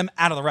 get them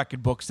out of the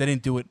record books. They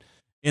didn't do it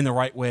in the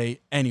right way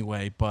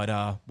anyway, but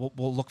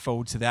we'll look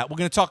forward to that. We're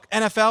going to talk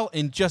NFL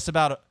in just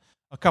about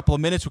a couple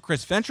of minutes with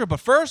Chris Ventura. But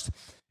first,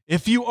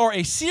 if you are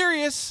a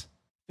serious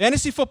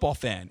fantasy football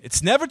fan,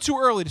 it's never too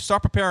early to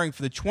start preparing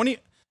for the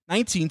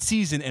 2019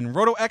 season, and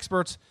Roto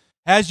Experts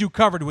has you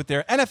covered with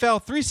their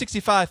NFL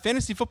 365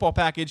 fantasy football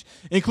package,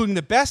 including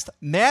the best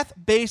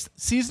math-based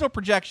seasonal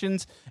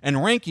projections and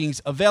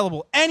rankings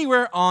available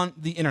anywhere on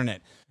the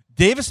internet.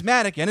 Davis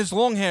Maddock and his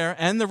long hair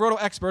and the Roto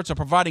Experts are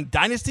providing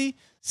dynasty,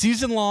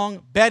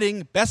 season-long,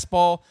 betting, best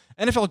ball,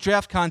 NFL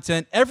draft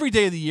content every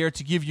day of the year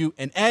to give you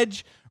an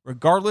edge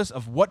regardless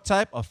of what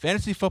type of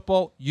fantasy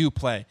football you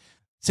play.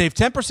 Save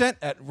 10%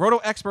 at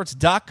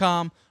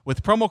rotoexperts.com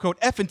with promo code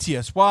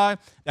FNTSY.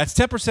 That's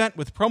 10%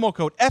 with promo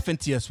code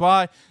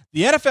FNTSY.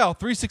 The NFL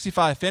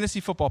 365 Fantasy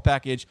Football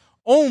Package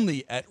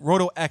only at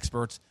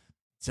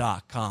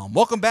rotoexperts.com.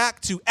 Welcome back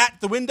to At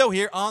the Window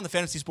here on the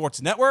Fantasy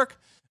Sports Network.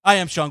 I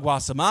am Sean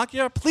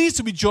Guasamakia. Pleased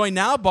to be joined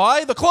now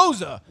by the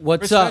closer,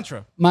 What's Chris up,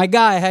 Ventura. My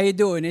guy? How you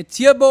doing? It's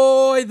your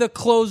boy, the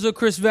closer,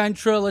 Chris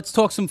Ventura. Let's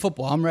talk some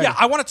football. I'm ready. Yeah,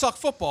 I want to talk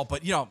football,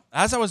 but,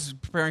 as I was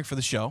preparing for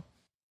the show,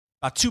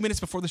 about 2 minutes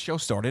before the show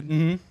started,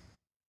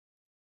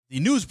 the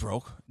news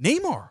broke.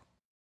 Neymar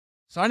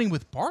signing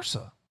with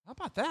Barca. How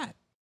about that?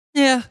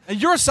 Yeah.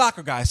 And you're a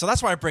soccer guy, so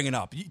that's why I bring it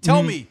up.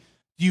 Tell me,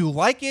 do you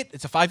like it?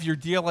 It's a 5-year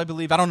deal, I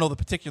believe. I don't know the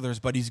particulars,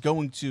 but he's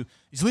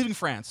leaving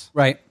France.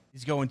 Right.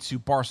 He's going to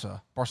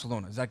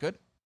Barcelona. Is that good?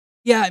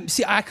 Yeah,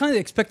 see, I kind of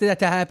expected that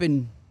to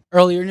happen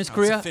earlier in his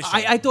career.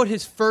 I thought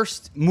his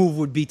first move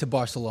would be to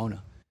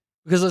Barcelona.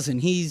 Because, listen,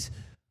 he's,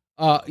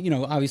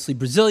 obviously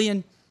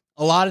Brazilian.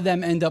 A lot of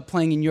them end up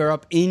playing in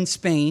Europe, in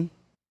Spain.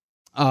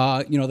 They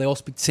all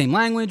speak the same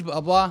language,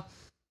 blah, blah.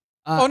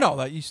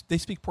 They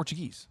speak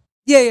Portuguese.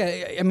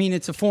 Yeah. I mean,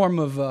 it's a form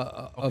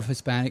of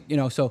Hispanic,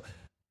 so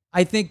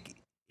I think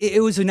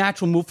it was a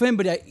natural move for him,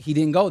 but he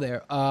didn't go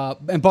there.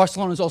 And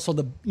Barcelona is also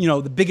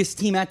the biggest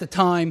team at the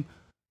time.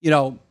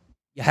 You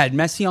had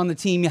Messi on the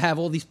team, you have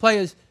all these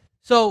players.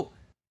 So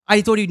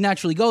I thought he'd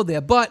naturally go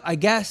there, but I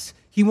guess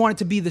he wanted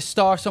to be the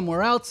star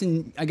somewhere else,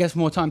 and I guess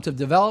more time to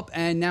develop,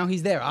 and now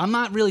he's there. I'm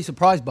not really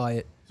surprised by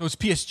it. So it's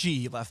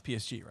PSG. He left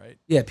PSG, right?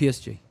 Yeah,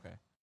 PSG. Okay.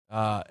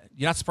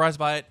 You're not surprised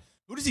by it?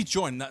 Who does he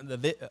join? Are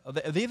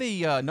they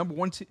the number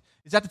one team?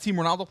 Is that the team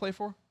Ronaldo played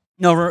for?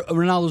 No,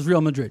 Ronaldo's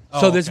Real Madrid.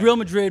 So there's Real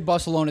Madrid,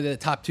 Barcelona, they're the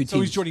top two teams.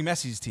 So he's joining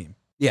Messi's team.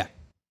 Yeah.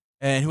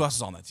 And who else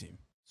is on that team?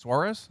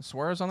 Suarez? Is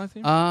Suarez on that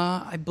team?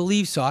 I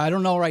believe so. I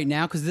don't know right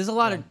now because there's a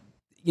lot of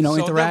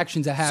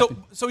interactions that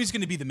happen. So he's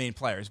going to be the main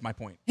player, is my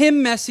point.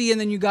 Him, Messi, and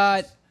then you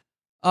got,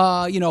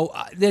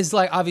 there's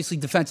obviously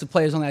defensive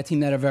players on that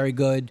team that are very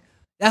good.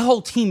 That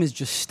whole team is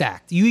just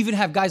stacked. You even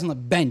have guys on the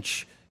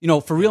bench,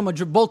 for Real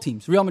Madrid, both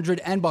teams, Real Madrid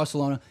and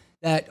Barcelona,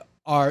 that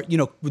are,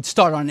 would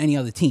start on any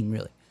other team,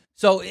 really.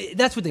 So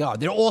that's what they are.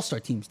 They're all-star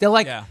teams. They're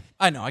like,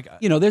 I know. I got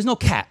it. There's no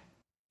cap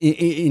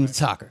in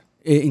soccer,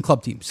 in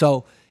club teams.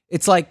 So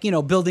it's like,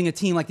 building a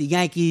team like the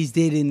Yankees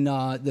did in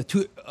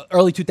the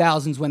early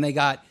 2000s when they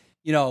got,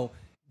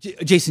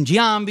 Jason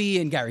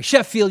Giambi and Gary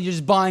Sheffield. You're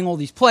just buying all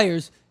these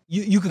players.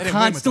 You could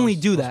constantly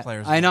do that.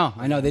 I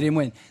know. They didn't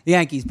win the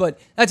Yankees, but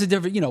that's a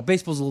different.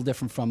 Baseball's a little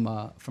different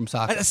from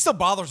soccer. It still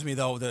bothers me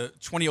though. The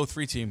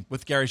 2003 team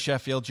with Gary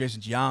Sheffield,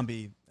 Jason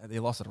Giambi, they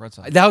lost to the Red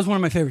Sox. That was one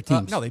of my favorite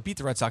teams. No, they beat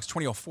the Red Sox.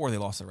 2004, they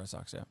lost to the Red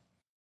Sox. Yeah.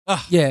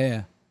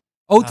 Yeah.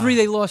 03,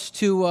 they lost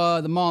to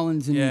the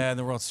Marlins in in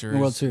the World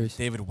Series.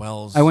 David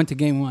Wells. I went to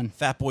Game 1.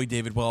 Fat boy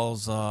David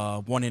Wells,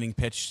 one-inning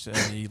pitch, and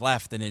he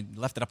left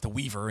it up to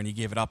Weaver, and he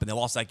gave it up, and they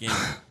lost that game.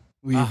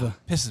 Weaver.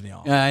 Pisses me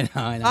off. Yeah,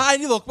 I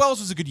know. Look, Wells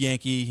was a good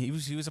Yankee. He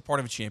was a part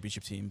of a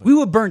championship team. But. We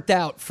were burnt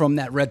out from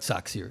that Red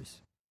Sox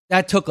series.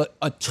 That took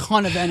a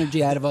ton of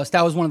energy out of us.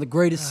 That was one of the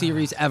greatest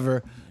series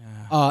ever.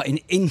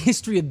 In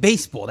history of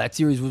baseball, that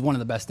series was one of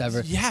the best ever.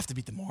 You have to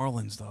beat the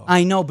Marlins, though.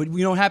 I know, but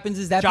you know what happens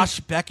is that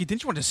Josh Beckey,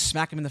 didn't you want to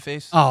smack him in the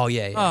face? Oh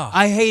yeah.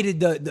 I hated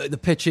the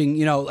pitching.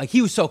 You know, like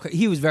he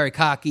was very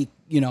cocky.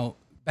 You know,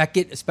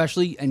 Beckett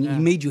especially, and he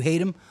made you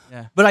hate him.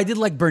 Yeah. But I did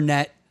like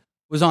Burnett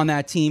was on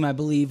that team. I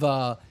believe.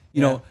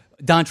 You know,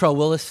 Dontrell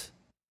Willis,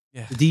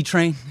 the D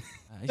Train.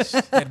 He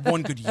had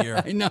one good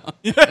year. I know.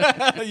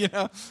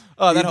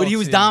 But he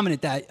was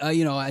dominant at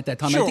that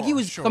time. Sure, I think he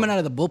was coming out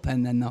of the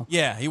bullpen then, though.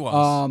 Yeah, he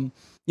was.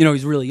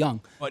 He's really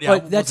young.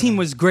 But that team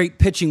was great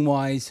pitching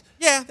wise.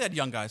 Yeah, they had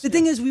young guys. The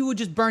thing is, we were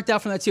just burnt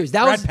out from that series.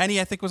 Brad Penny,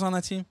 I think, was on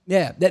that team.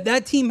 Yeah,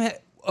 that team.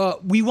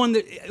 We won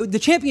the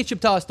championship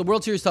to us. The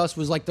World Series to us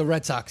was like the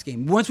Red Sox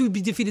game. Once we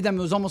defeated them,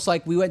 it was almost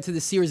like we went to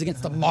the series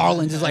against the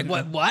Marlins. It's like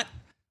what?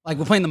 Like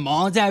we're playing the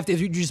Marlins after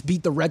you just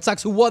beat the Red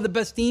Sox, who were the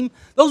best team.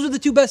 Those were the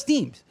two best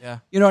teams. Yeah.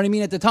 You know what I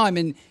mean at the time.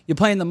 And you're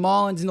playing the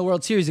Marlins in the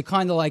World Series. It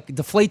kind of like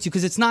deflates you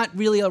because it's not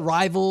really a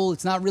rival.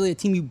 It's not really a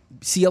team you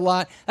see a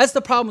lot. That's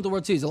the problem with the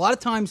World Series. A lot of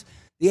times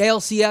the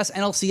ALCS,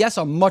 NLCS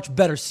are much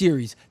better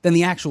series than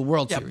the actual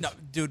World Series. No,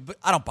 dude, but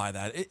I don't buy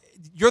that.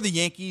 You're the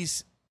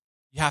Yankees.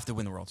 You have to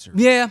win the World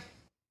Series. Yeah.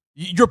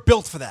 You're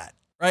built for that,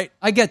 right?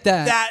 I get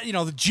that.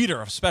 The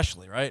Jeter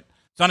especially, right?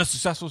 It's not a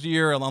successful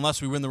year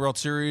unless we win the World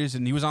Series,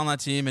 and he was on that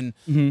team.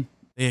 And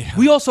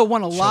we also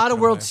won a lot of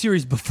World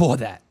Series before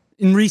that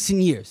in recent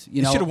years.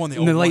 You know, should have won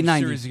the late 90s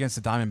Series against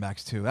the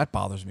Diamondbacks too. That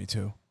bothers me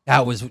too.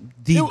 That was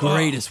the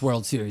greatest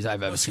World Series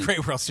I've ever seen.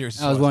 Great World Series.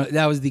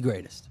 That was the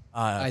greatest.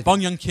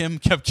 Bong Young Kim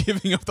kept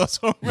giving up those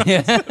home runs for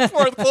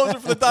the closer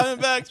for the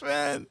Diamondbacks,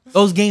 man.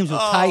 Those games were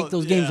tight.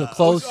 Those games were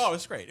close. It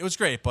was great. It was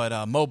great,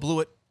 but Mo blew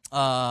it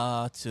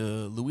to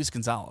Luis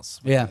Gonzalez.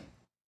 Yeah.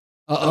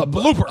 A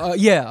blooper.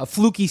 A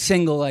fluky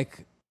single,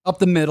 like up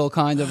the middle,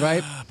 kind of,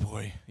 right?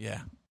 Boy, yeah.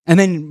 And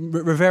then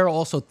Rivera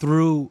also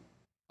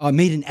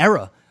made an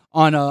error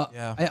on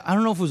I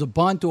don't know if it was a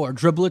bunt or a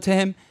dribbler to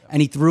him,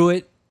 and he threw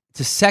it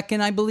to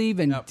second, I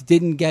believe, and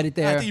didn't get it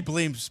there. I think he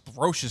blames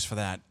Roches for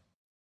that.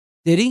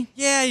 Did he?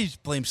 Yeah, he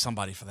blamed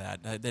somebody for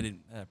that. They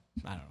didn't. I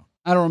don't know.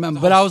 I don't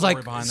remember, but I was like,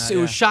 it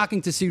was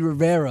shocking to see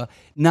Rivera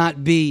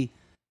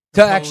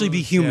actually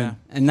be human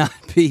and not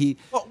be.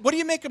 Well, what do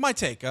you make of my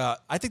take?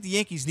 I think the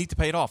Yankees need to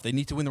pay it off. They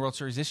need to win the World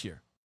Series this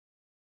year.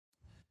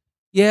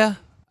 Yeah,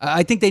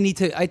 I think they need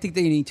to. I think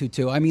they need to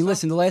too. I mean,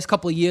 listen, the last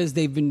couple of years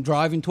they've been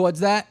driving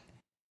towards that.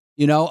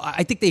 You know,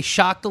 I think they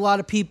shocked a lot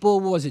of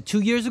people. What was it, 2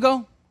 years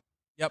ago?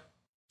 Yep.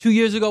 2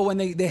 years ago when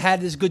they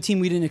had this good team,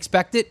 we didn't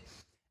expect it.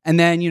 And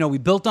then, we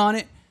built on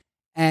it.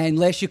 And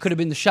last year could have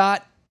been the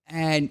shot.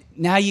 And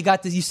now you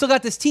still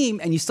got this team,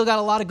 and you still got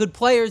a lot of good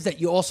players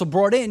that you also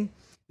brought in.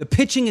 The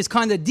pitching is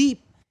kind of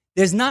deep.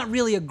 There's not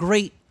really a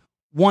great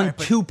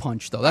 1-2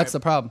 punch, though. That's the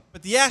problem.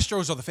 But the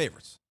Astros are the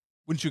favorites.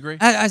 Wouldn't you agree?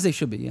 As they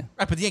should be, yeah.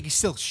 Right, but the Yankees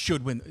still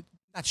should win.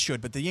 Not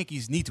should, but the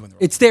Yankees need to win the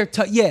World It's their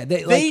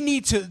They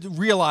need to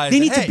realize they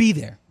need to be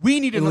there. We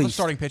need another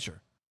starting pitcher.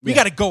 We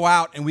got to go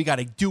out and we got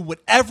to do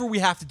whatever we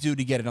have to do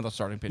to get another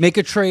starting pitcher. Make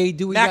a trade.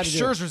 Do what Max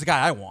you got to do. Scherzer's the guy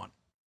I want.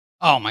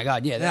 Oh my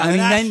God, yeah. The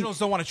Nationals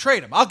don't want to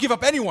trade him. I'll give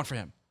up anyone for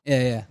him.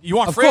 Yeah. You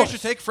want Frazier?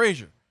 Take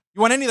Frazier. You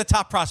want any of the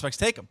top prospects?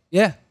 Take them.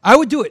 Yeah, I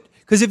would do it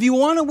because if you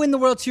want to win the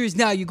World Series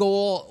now, you go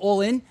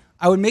all in.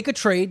 I would make a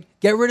trade,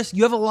 get rid of.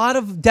 You have a lot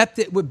of depth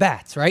with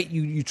bats, right?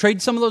 You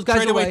trade some of those guys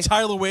trade away. Trade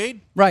away Tyler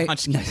Wade, right?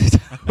 That's an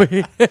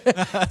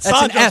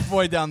F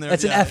boy down there.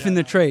 That's an F in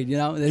the trade.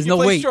 There's no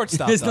weight.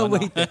 There's no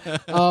weight.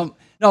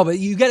 No, but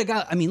you get a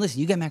guy. I mean, listen,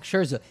 you get Max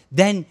Scherzer,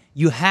 then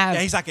you have.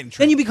 Yeah, he's not getting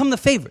traded. Then you become the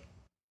favorite,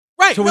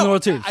 right? To win the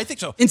World Series. I think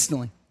so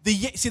instantly.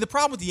 See, the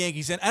problem with the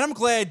Yankees, and I'm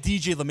glad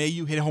DJ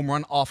LeMahieu hit a home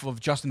run off of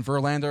Justin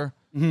Verlander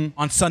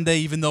on Sunday,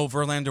 even though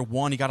Verlander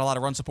won, he got a lot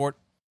of run support.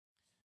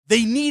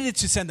 They needed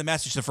to send a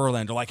message to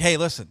Verlander, like, hey,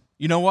 listen,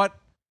 you know what?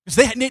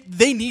 Because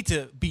they need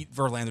to beat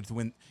Verlander to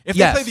win. If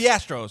they play the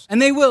Astros.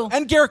 And they will.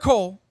 And Garrett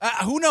Cole,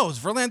 who knows?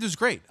 Verlander's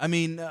great. I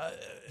mean.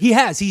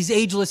 He's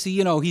ageless.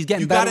 He's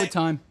getting better with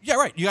time. Yeah,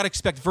 right. You got to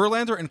expect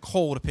Verlander and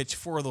Cole to pitch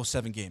 4 of those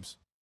 7 games.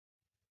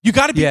 You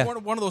got to be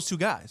one of those two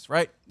guys,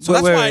 right? So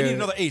that's why I need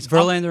another ace.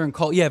 Verlander and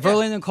Cole. Yeah,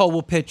 Verlander and Cole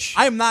will pitch.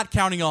 I am not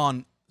counting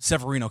on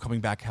Severino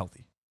coming back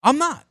healthy. I'm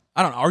not.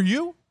 I don't know. Are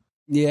you?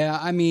 Yeah,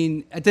 I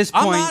mean, at this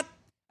point,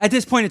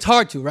 it's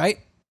hard to, right?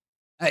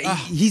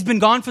 He's been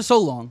gone for so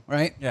long,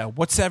 right? Yeah.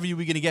 What Severino are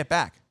we going to get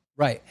back?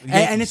 Right.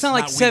 And it's not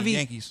like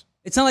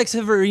It's not like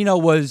Severino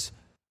was,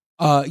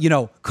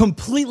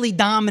 completely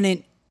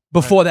dominant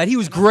before that. He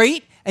was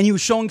great, and he was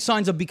showing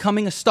signs of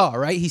becoming a star,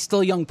 right? He's still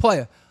a young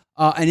player.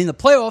 And in the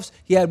playoffs,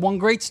 he had one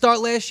great start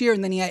last year,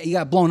 and then he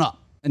got blown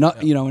up,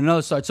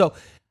 another start. So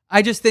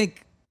I just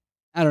think,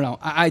 I don't know.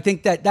 I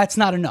think that's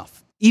not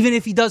enough. Even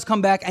if he does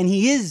come back and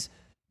he is,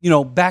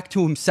 back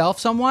to himself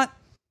somewhat,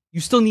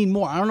 You still need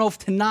more. I don't know if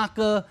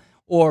Tanaka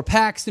or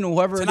Paxton or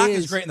whoever Tanaka's it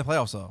is. great in the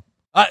playoffs, though.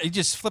 He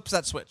just flips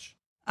that switch.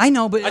 I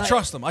know, but I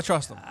trust him. I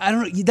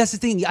don't know. That's the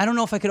thing. I don't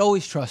know if I could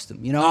always trust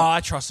him. You know? Oh,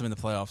 I trust him in the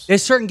playoffs.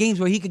 There's certain games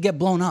where he could get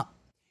blown up.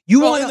 In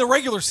the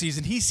regular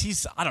season,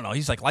 he's I don't know.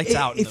 He's like lights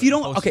out. If you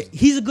don't, okay,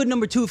 he's a good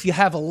number 2 if you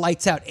have a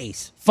lights out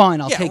ace. Fine,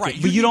 I'll take it.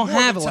 But you don't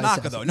have a lights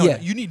Tanaka, out. though. No,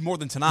 you need more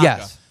than Tanaka.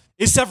 Yes.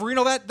 Is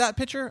Severino that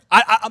pitcher?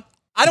 I don't know.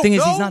 The thing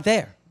is, he's not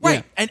there.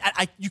 Right, Yeah.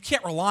 and you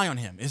can't rely on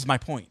him. Is my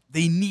point.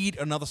 They need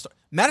another star.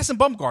 Madison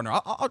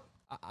Bumgarner.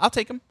 I'll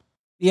take him.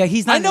 Yeah,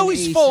 he's not. I know an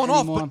he's ace fallen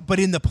anymore. off, but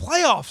in the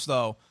playoffs,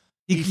 though,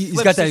 he's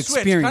flips got that the switch.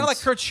 experience. Kind of like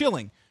Kurt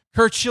Schilling.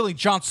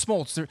 John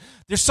Smoltz.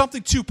 There's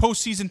something to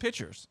postseason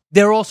pitchers.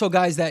 There are also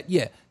guys that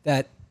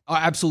are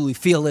absolutely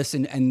fearless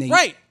and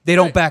they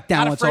don't back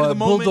down. Not It's afraid of a the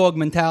moment. bulldog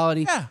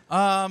mentality.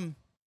 Yeah.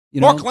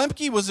 You Mark know?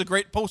 Lemke was a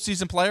great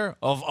postseason player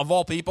of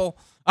all people.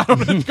 I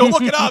don't know. Go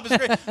look it up. It's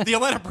great. The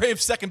Atlanta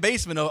Braves second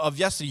baseman of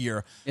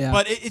yesteryear. Yeah.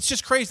 But it's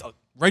just crazy.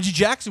 Reggie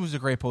Jackson was a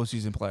great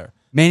postseason player.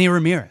 Manny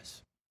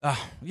Ramirez.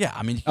 Yeah,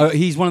 I mean,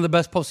 he's one of the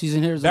best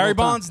postseason hitters. Barry of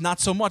all time. Bonds, not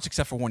so much,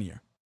 except for 1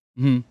 year.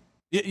 Mm-hmm.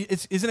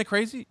 Isn't it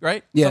crazy?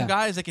 Right? Yeah. Some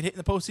guys that can hit in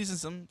the postseason,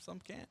 some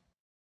can't.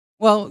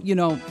 Well,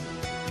 go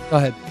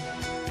ahead.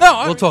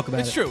 No, we'll talk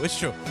about it. It's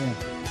true. Yeah.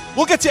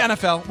 We'll get to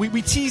NFL.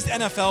 We teased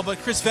NFL, but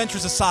Chris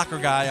Venture's a soccer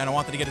guy, and I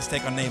wanted to get his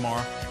take on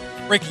Neymar.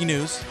 Breaking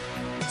news.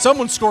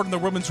 Someone scored in the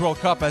Women's World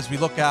Cup as we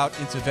look out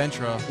into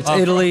Ventura. It's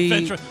Italy.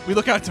 Ventura. We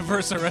look out to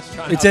Versa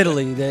Restaurant. It's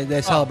Italy.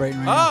 They're celebrating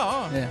right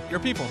now. Oh, yeah. Your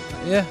people.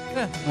 Yeah,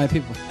 my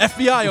people.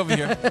 FBI over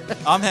here.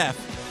 I'm half.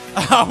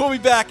 We'll be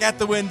back at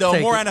the window.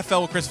 Take More it.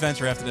 NFL with Chris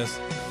Venture after this.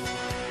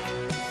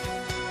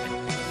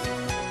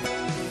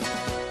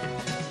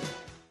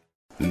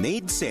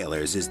 Maid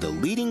Sailors is the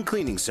leading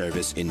cleaning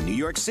service in New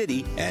York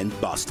City and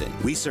Boston.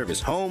 We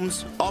service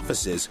homes,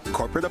 offices,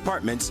 corporate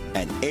apartments,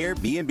 and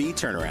Airbnb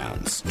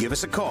turnarounds. Give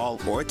us a call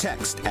or a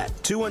text at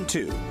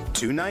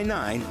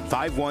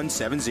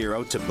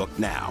 212-299-5170 to book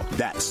now.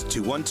 That's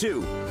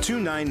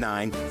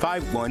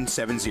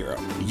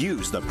 212-299-5170.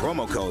 Use the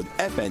promo code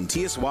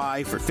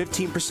FNTSY for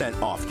 15%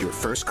 off your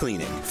first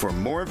cleaning. For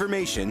more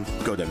information,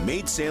 go to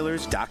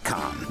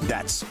maidsailors.com.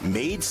 That's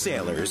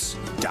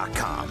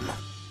maidsailors.com.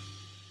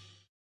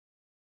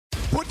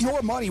 Put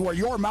your money where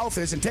your mouth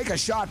is and take a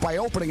shot by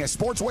opening a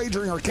sports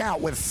wagering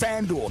account with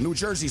FanDuel, New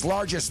Jersey's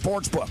largest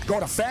sportsbook. Go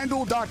to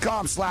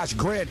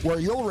FanDuel.com/grid where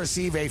you'll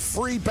receive a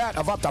free bet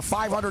of up to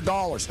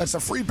 $500. That's a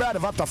free bet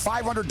of up to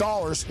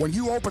 $500 when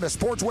you open a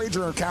sports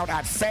wagering account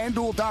at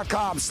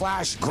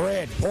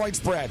FanDuel.com/grid. Point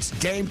spreads,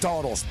 game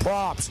totals,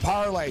 props,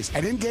 parlays,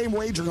 and in-game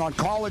wagering on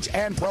college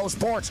and pro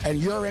sports,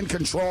 and you're in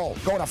control.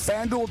 Go to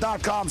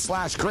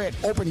FanDuel.com/grid.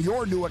 Open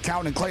your new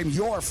account and claim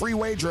your free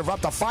wager of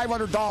up to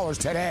 $500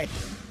 today.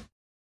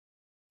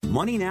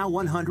 Money Now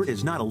 100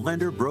 is not a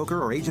lender,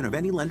 broker, or agent of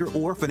any lender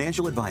or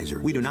financial advisor.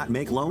 We do not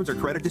make loans or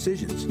credit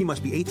decisions. You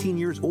must be 18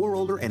 years or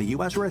older and a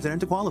U.S. resident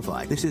to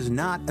qualify. This is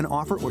not an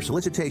offer or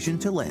solicitation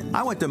to lend.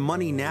 I went to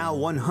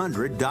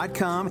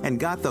MoneyNow100.com and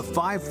got the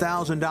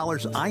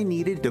 $5,000 I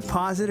needed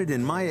deposited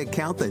in my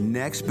account the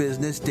next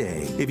business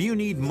day. If you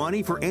need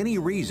money for any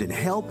reason,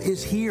 help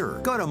is here.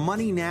 Go to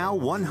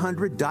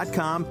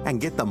MoneyNow100.com and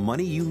get the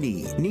money you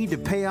need. Need to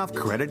pay off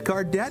credit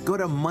card debt? Go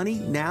to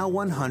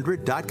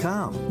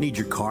MoneyNow100.com. Need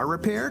your car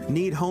repaired?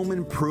 Need home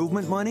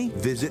improvement money?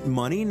 Visit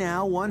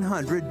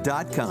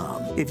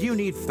MoneyNow100.com. If you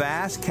need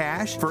fast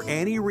cash for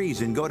any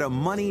reason, go to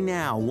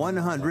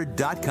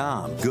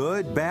MoneyNow100.com.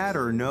 Good, bad,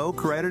 or no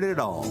credit at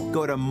all.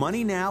 Go to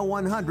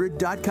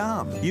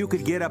MoneyNow100.com. You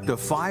could get up to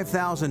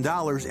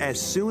 $5,000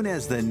 as soon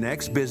as the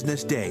next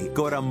business day.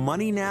 Go to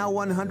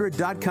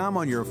MoneyNow100.com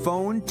on your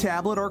phone,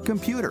 tablet, or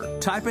computer.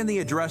 Type in the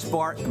address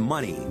bar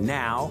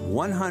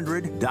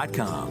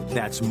MoneyNow100.com.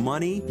 That's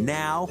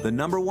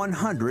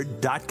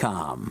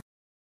MoneyNow100.com.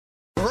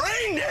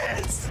 Rain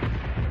dance!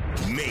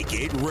 Make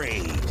it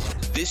rain.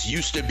 This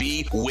used to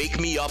be wake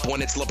me up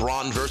when it's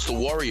LeBron versus the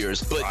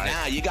Warriors, but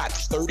now you got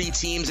 30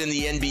 teams in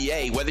the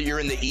NBA, whether you're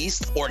in the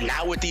East or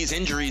now with these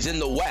injuries in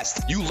the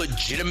West. You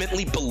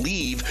legitimately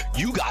believe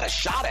you got a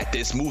shot at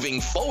this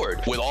moving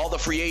forward. With all the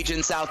free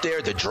agents out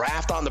there, the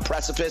draft on the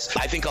precipice,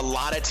 I think a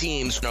lot of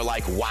teams are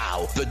like,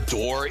 wow, the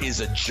door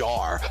is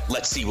ajar.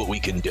 Let's see what we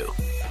can do.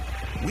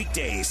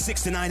 Weekdays,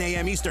 6 to 9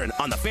 a.m. Eastern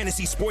on the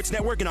Fantasy Sports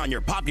Network and on your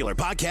popular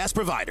podcast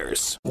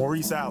providers.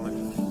 Maurice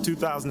Allen,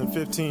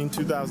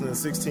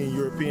 2015-2016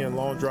 European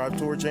Long Drive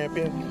Tour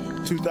champion,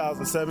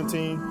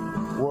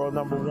 2017 world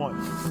number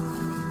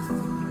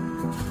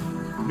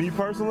 1. Me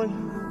personally,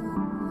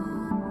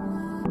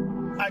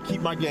 I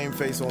keep my game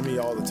face on me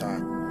all the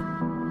time.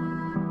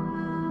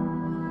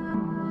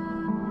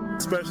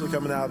 Especially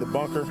coming out of the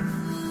bunker,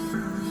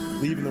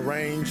 leaving the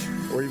range,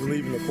 or even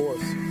leaving the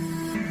course.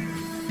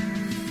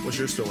 What's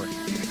your story?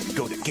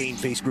 Go to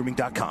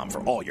GameFaceGrooming.com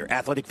for all your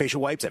athletic facial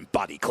wipes and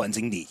body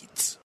cleansing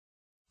needs.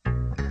 All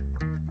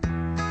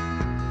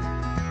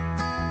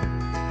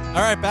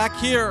right, back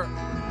here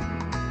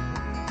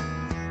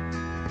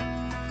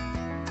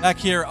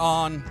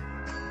on.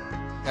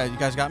 You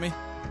guys got me?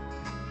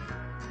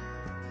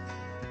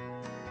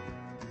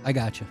 I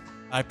got you.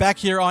 All right, back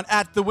here on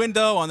At the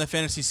Window on the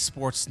Fantasy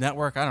Sports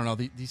Network. I don't know.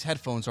 These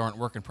headphones aren't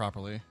working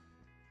properly.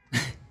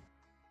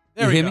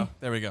 There we go.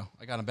 There we go.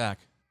 I got them back.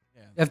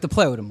 Yeah. You have to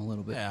play with them a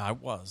little bit. Yeah, I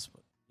was.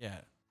 But yeah.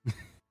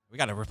 We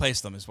got to replace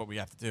them is what we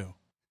have to do.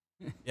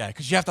 Yeah,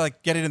 because you have to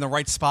get it in the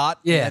right spot.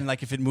 Yeah. And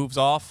if it moves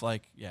off,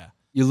 yeah.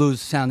 You lose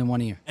sound in one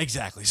ear.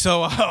 Exactly.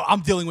 So I'm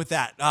dealing with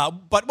that.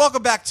 But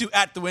welcome back to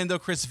At the Window.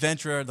 Chris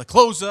Ventura, the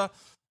closer,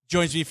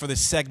 joins me for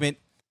this segment.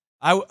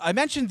 I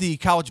mentioned the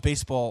College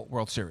Baseball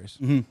World Series.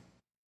 Mm-hmm.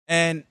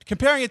 And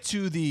comparing it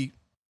to the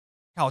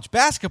College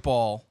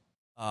Basketball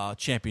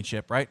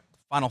Championship, right?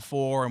 Final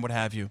Four and what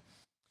have you.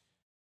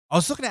 I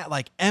was looking at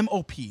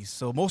MOPs,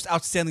 so most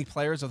outstanding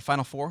players of the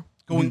Final Four,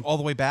 going all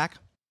the way back.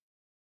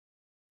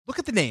 Look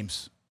at the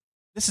names.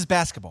 This is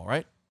basketball,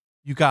 right?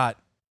 You got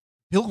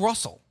Bill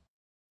Russell,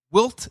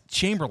 Wilt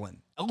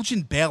Chamberlain,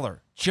 Elgin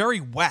Baylor,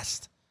 Jerry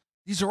West.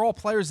 These are all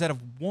players that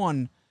have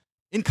won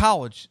in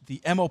college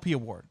the MOP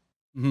award.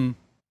 Mm-hmm.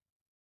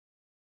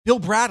 Bill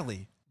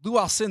Bradley, Lou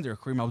Alcindor,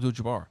 Kareem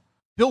Abdul-Jabbar,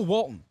 Bill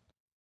Walton,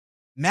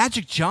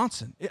 Magic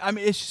Johnson. I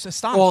mean, it's just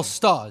astonishing. All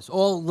stars,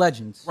 all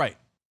legends. Right.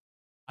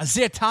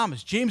 Isaiah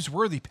Thomas, James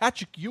Worthy,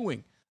 Patrick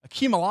Ewing,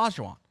 Akeem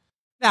Olajuwon.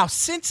 Now,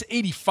 since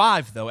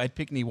 85, though, Ed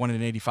Pinckney won it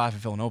in 85 in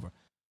Villanova.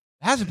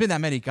 There hasn't been that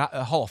many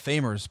Hall of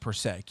Famers, per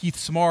se. Keith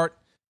Smart,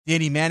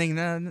 Danny Manning,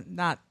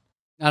 not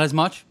as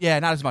much? Yeah,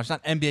 not as much.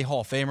 Not NBA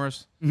Hall of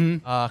Famers.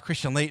 Mm-hmm.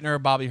 Christian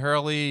Laettner, Bobby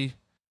Hurley,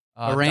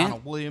 Durant?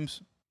 Donald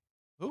Williams.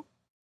 Who?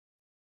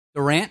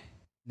 Durant?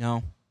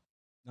 No.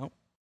 Nope.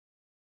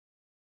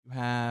 You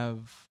have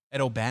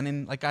Ed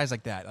O'Bannon, guys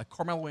like that.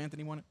 Carmelo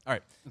Anthony won it. All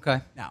right.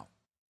 Okay. Now,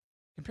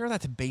 compare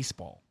that to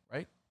baseball,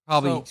 right?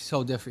 Probably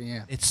so different,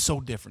 yeah. It's so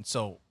different.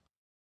 So,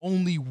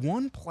 only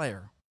one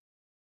player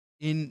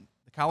in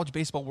the College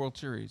Baseball World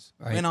Series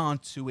went on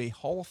to a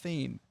Hall of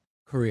Fame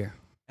career.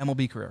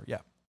 MLB career, yeah.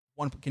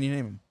 One. Can you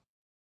name him?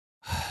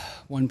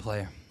 One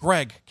player.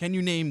 Greg, can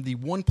you name the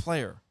one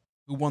player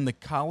who won the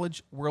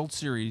College World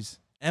Series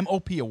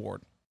MOP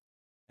award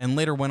and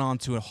later went on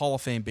to a Hall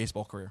of Fame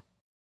baseball career?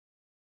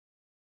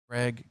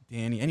 Greg,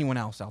 Danny, anyone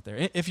else out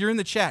there? If you're in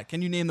the chat,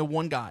 can you name the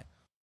one guy?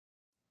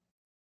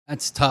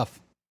 That's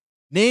tough.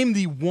 Name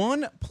the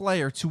one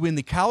player to win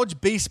the College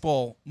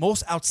Baseball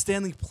Most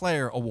Outstanding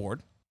Player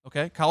Award.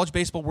 Okay, College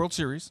Baseball World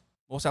Series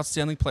Most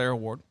Outstanding Player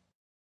Award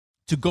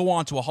to go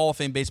on to a Hall of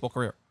Fame baseball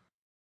career.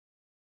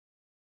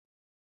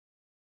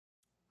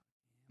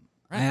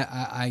 Right.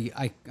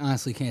 I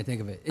honestly can't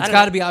think of it. It's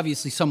got to be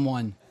obviously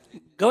someone.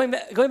 Going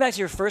back to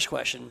your first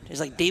question, is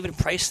David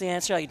Price the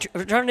answer? You're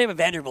trying to name a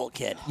Vanderbilt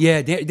kid.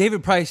 Yeah,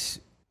 David Price.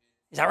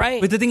 Is that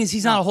right? But the thing is,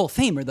 he's not a Hall of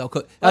Famer, though.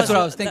 That's what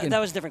I was thinking. That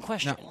was a different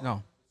question.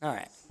 No. All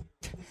right.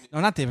 No,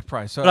 not David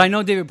Price. But I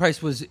know David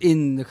Price was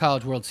in the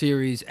College World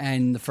Series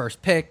and the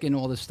first pick and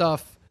all this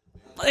stuff.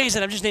 Like I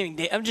said, I'm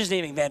just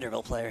naming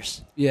Vanderbilt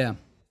players. Yeah.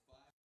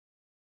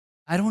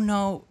 I don't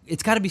know.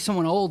 It's got to be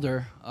someone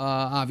older,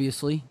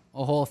 obviously.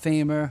 A Hall of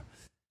Famer,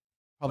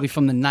 probably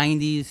from the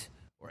 90s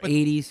or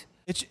 80s.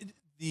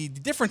 The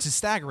difference is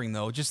staggering,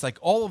 though. Just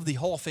all of the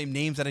Hall of Fame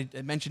names that I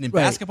mentioned in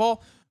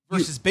basketball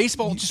versus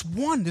baseball, just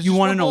one. You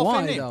want to know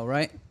why, though,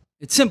 right?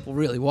 It's simple,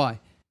 really. Why?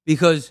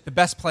 Because the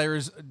best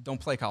players don't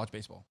play college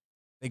baseball.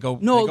 They go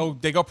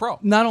pro.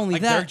 Not only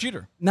that, Derek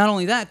Jeter. Not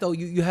only that, though,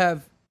 you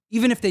have,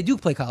 even if they do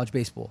play college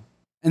baseball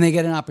and they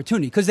get an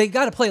opportunity, because they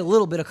got to play a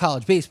little bit of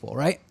college baseball,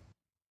 right?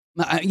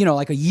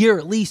 Like a year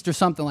at least or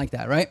something like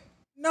that, right?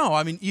 No,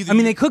 I mean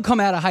they could come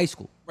out of high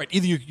school. Right.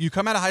 Either you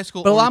come out of high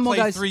school but or a lot you more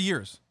play guys, 3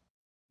 years.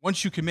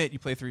 Once you commit, you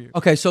play 3 years.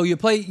 Okay, so you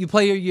play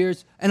your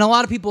years, and a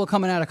lot of people are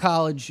coming out of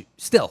college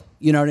still.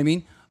 You know what I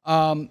mean?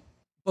 But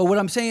what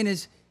I'm saying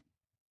is,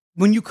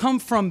 when you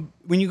come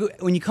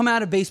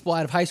out of baseball,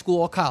 out of high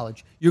school or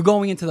college, you're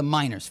going into the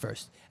minors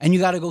first, and you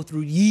got to go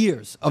through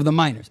years of the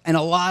minors and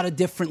a lot of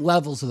different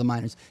levels of the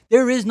minors.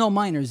 There is no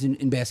minors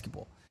in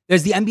basketball.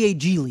 There's the NBA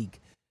G League,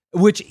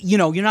 which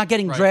you're not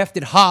getting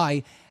drafted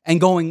high and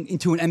going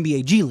into an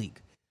NBA G League.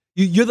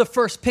 You're the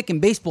first pick in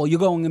baseball. You're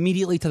going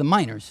immediately to the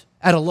minors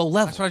at a low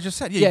level. That's what I just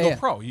said. Yeah, you go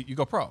pro. You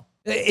go pro.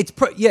 It's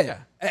pro. Yeah.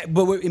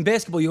 But in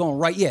basketball, you're going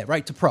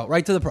right to pro,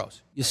 right to the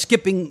pros. You're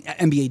skipping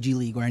NBA G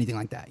League or anything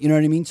like that. You know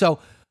what I mean? So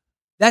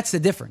that's the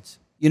difference.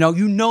 You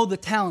know the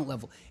talent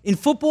level. In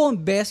football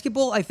and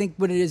basketball, I think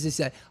what it is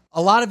that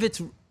a lot of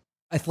it's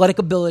athletic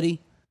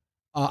ability.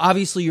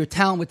 Obviously, your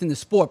talent within the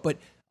sport, but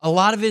a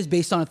lot of it is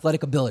based on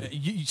athletic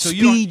ability.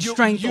 Speed,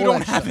 strength, you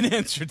don't have an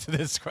answer to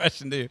this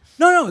question, do you?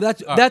 No.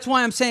 That's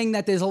why I'm saying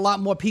that there's a lot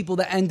more people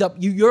that end up.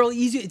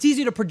 It's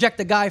easy to project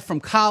a guy from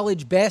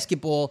college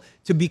basketball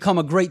to become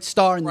a great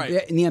star in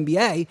the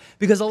NBA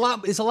because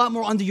it's a lot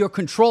more under your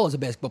control as a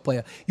basketball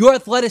player. Your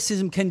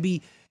athleticism can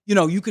be.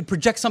 You could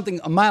project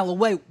something a mile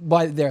away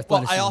by their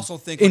athleticism. Well, I also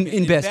think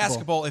in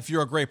basketball, if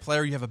you're a great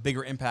player, you have a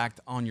bigger impact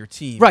on your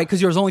team. Right,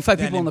 because there's only 5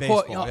 people on the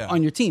court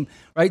on your team,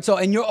 right? So,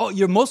 and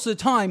you're most of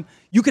the time,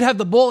 you could have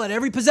the ball at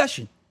every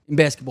possession in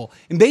basketball.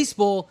 In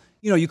baseball,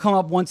 you come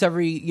up once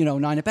every,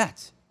 9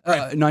 at-bats,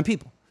 9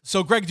 people.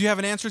 So, Greg, do you have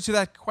an answer to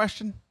that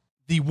question?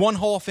 The one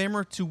Hall of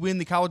Famer to win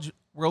the College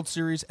World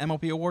Series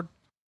MLB award?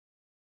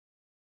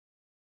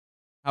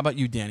 How about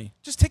you, Danny?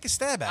 Just take a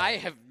stab at it. I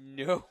have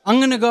no. I'm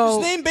going to go.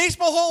 Just name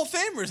baseball Hall of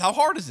Famers. How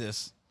hard is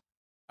this?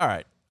 All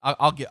right.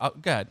 I'll go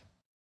ahead.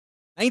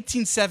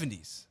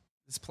 1970s.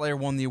 This player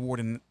won the award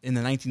in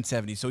the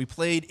 1970s. So he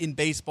played in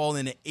baseball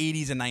in the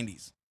 80s and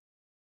 90s.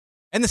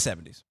 And the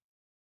 70s.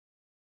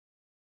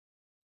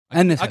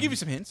 I'll give you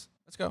some hints.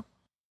 Let's go.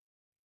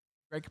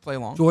 Greg can play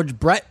along. George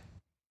Brett.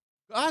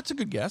 That's a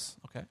good guess.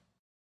 Okay.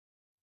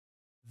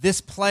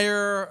 This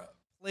player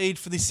played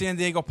for the San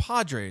Diego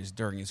Padres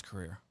during his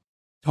career.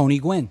 Tony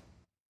Gwynn.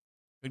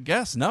 Good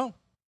guess. No.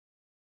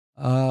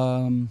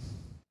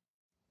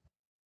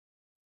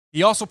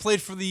 He also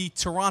played for the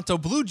Toronto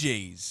Blue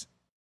Jays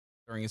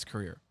during his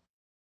career.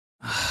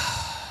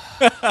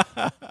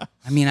 I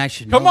mean, I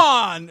should know. Come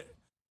on.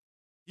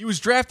 He was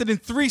drafted in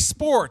 3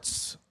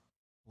 sports.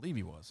 I believe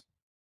he was.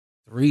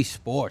 3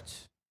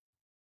 sports.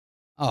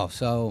 Oh,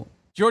 so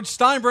George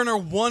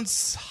Steinbrenner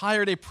once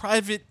hired a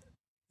private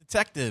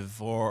detective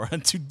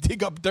to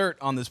dig up dirt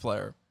on this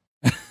player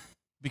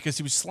because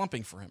he was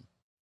slumping for him.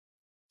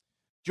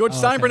 George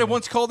Steinbrenner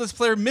once called this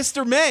player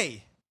Mr.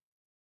 May.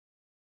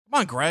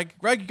 Come on, Greg.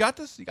 Greg, you got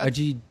this?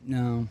 Reggie,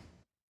 no.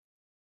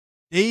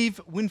 Dave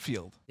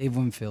Winfield. Dave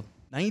Winfield.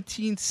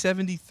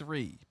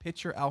 1973.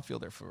 Pitcher,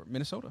 outfielder for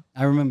Minnesota.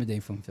 I remember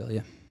Dave Winfield,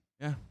 yeah.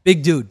 Yeah.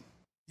 Big dude.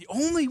 The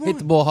only one. Hit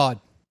the ball hard.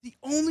 The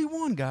only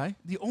one, guy.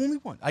 The only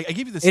one. I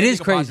give you the It is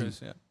crazy.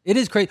 Padres, yeah. It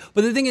is crazy.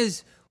 But the thing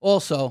is,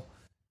 also,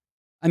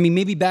 I mean,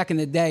 maybe back in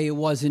the day, it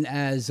wasn't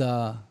as,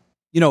 it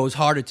was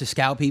harder to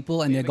scout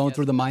people, and they're going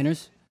through the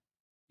minors.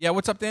 Yeah,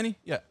 what's up, Danny?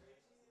 Yeah.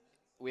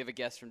 We have a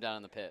guest from down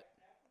in the pit.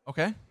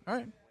 Okay, all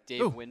right.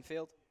 Dave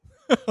Winfield.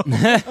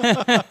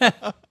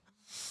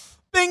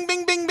 Bing,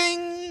 bing, bing,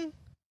 bing.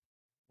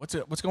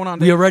 What's going on,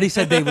 Dave? We already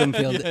said Dave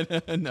Winfield.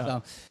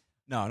 No.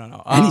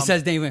 No. And he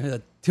says Dave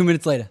Winfield 2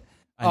 minutes later.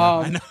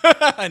 I know.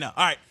 I know.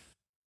 All right.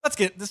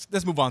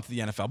 Let's move on to the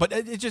NFL. But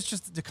it's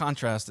just the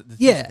contrast. The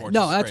yeah, sports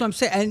no, is that's great. what I'm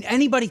saying. And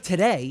anybody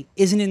today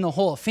isn't in the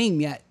Hall of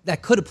Fame yet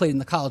that could have played in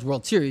the College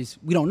World Series.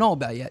 We don't know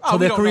about yet. So we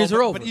their don't careers know,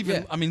 are over. But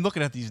even, I mean,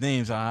 looking at these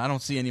names, I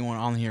don't see anyone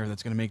on here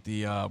that's going to make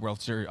the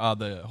World Series,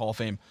 the Hall of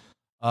Fame.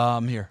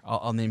 Here,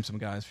 I'll name some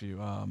guys for you.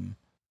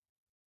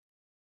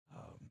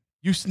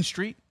 Houston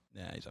Street,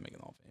 he's not making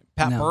the Hall of Fame.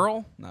 Pat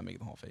Burrell, not making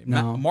the Hall of Fame.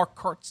 No.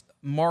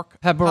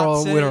 Pat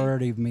Burrell would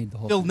already made the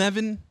Hall Phil of Fame.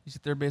 Nevin, he's the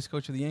third base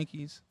coach of the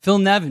Yankees. Phil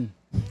Nevin.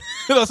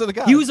 Those are the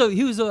guys. He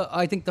was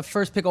I think the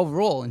first pick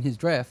overall in his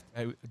draft.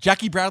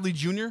 Jackie Bradley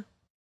Jr. is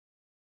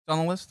on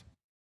the list.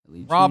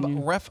 Rob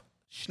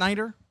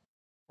Schneider,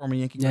 former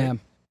Yankee. Yeah.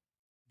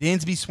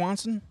 Dansby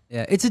Swanson.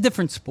 Yeah, it's a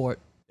different sport.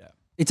 Yeah.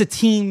 It's a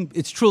team.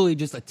 It's truly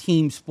just a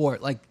team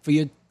sport. Like for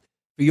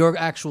your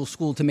actual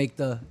school to make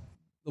the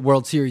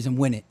World Series and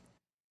win it.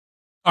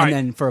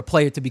 Then for a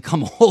player to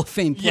become a Hall of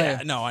Fame player.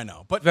 Yeah, no, I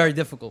know. But very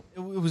difficult. It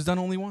was done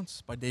only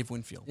once by Dave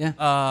Winfield.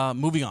 Yeah.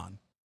 Moving on.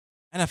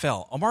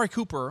 NFL. Amari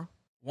Cooper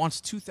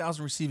wants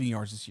 2,000 receiving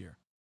yards this year.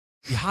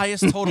 The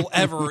highest total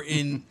ever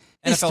in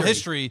NFL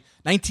history,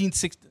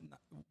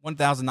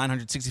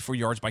 1,964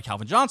 yards by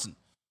Calvin Johnson.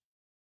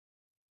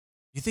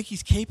 You think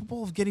he's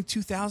capable of getting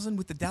 2,000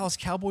 with the Dallas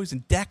Cowboys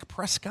and Dak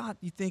Prescott?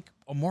 You think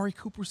Amari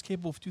Cooper's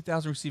capable of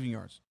 2,000 receiving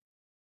yards?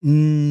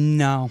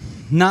 No,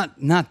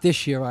 not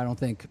this year. I don't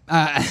think.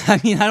 I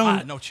mean, I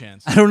don't. No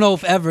chance. I don't know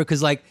if ever,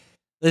 because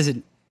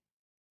listen,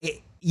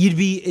 it'd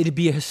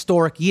be a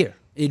historic year.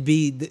 It'd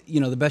be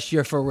the best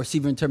year for a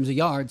receiver in terms of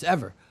yards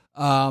ever.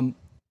 So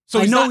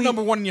he's not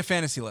number one in your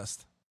fantasy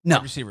list. No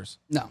receivers.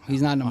 No,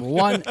 he's not number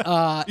one.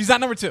 He's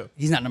not number two.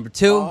 He's not number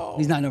two. Oh,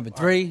 he's not number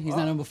three. He's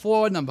not number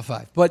 4. Number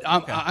 5. But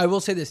I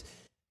will say this: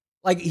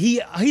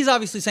 he's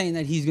obviously saying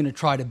that he's going to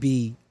try to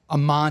be a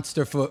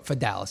monster for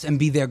Dallas and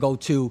be their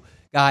go-to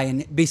guy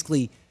and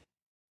basically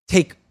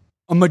take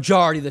a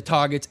majority of the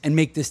targets and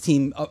make this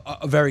team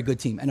a very good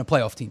team and a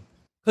playoff team.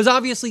 Because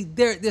obviously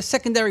their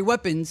secondary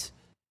weapons,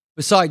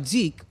 besides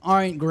Zeke,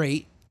 aren't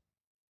great.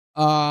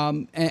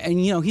 And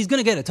he's going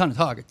to get a ton of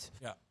targets.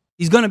 Yeah.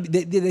 He's going to.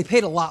 They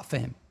paid a lot for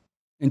him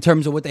in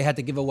terms of what they had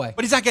to give away.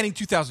 But he's not getting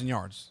 2,000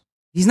 yards.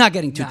 He's not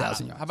getting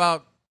 2,000 yards. How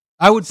about?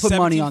 I would put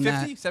money on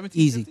that. 1750?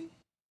 Easy.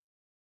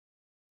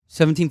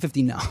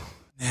 1750. No.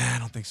 Yeah, I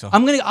don't think so.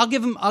 I'll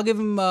give him.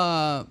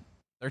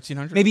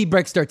 1,300. Maybe he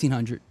breaks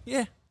 1,300.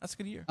 Yeah, that's a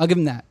good year. I'll give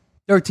him that.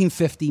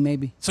 1,350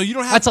 maybe. So you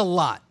don't have. That's a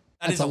lot.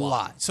 That's a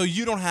lot. So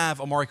you don't have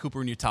Amari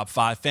Cooper in your top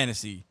 5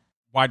 fantasy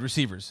wide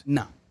receivers.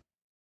 No.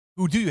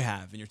 Who do you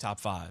have in your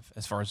top 5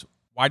 as far as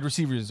wide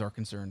receivers are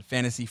concerned?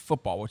 Fantasy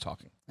football, we're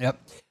talking. Yep.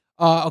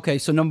 Okay,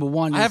 so number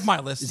 1 I have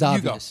my list. Is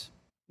obvious.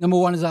 Number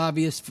 1 is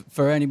obvious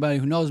for anybody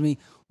who knows me,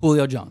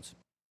 Julio Jones.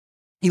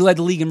 He led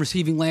the league in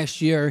receiving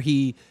last year.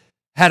 He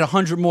had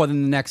 100 more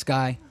than the next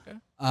guy. Okay.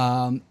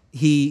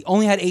 He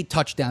only had 8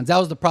 touchdowns. That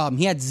was the problem.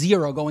 He had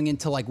 0 going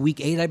into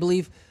week 8, I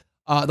believe.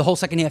 The whole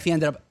second half, he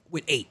ended up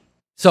with 8.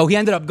 So he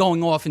ended up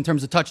going off in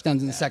terms of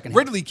touchdowns in the second half.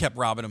 Ridley kept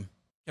robbing him.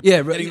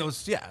 Getting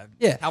those, yeah.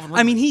 Calvin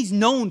I mean, he's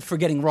known for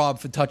getting robbed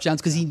for touchdowns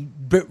because he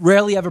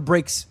rarely ever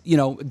breaks,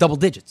 double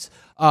digits.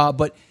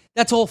 But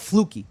that's all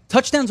fluky.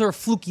 Touchdowns are a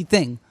fluky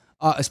thing.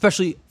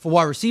 especially for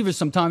wide receivers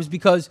sometimes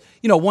because,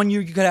 1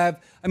 year you could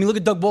have, look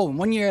at Doug Baldwin.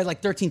 1 year he had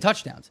like 13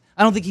 touchdowns.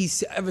 I don't think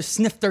he's ever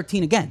sniffed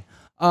 13 again.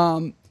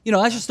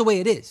 That's just the way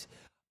it is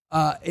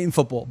in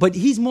football. But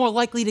he's more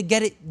likely to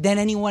get it than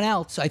anyone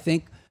else, I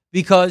think,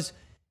 because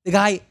the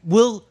guy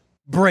will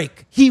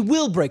break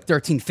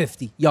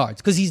 1350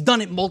 yards because he's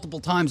done it multiple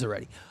times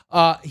already.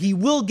 He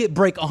will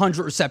break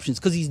 100 receptions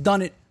because he's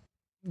done it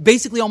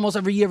basically almost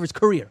every year of his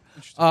career.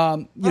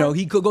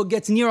 He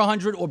gets near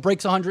 100 or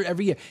breaks 100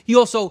 every year. He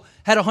also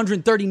had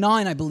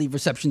 139, I believe,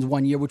 receptions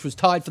 1 year, which was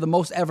tied for the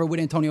most ever with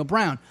Antonio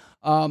Brown.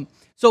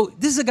 So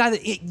this is a guy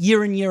that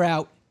year in, year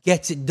out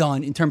gets it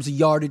done in terms of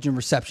yardage and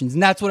receptions.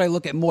 And that's what I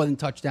look at more than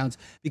touchdowns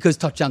because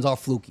touchdowns are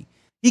fluky.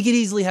 He could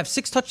easily have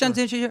 6 touchdowns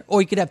this year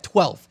or he could have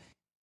 12.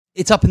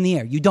 It's up in the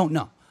air. You don't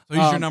know. So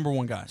he's your number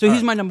one guy. So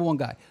he's my number one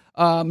guy.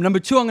 Number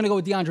 2, I'm going to go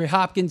with DeAndre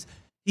Hopkins.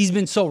 He's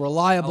been so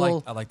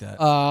reliable. I like that.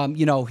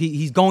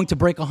 He's going to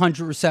break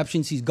 100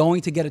 receptions. He's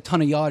going to get a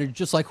ton of yardage,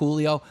 just like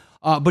Julio.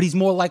 But he's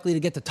more likely to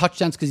get the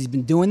touchdowns because he's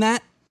been doing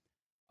that.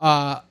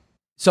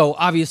 So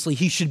obviously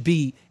he should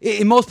be,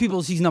 in most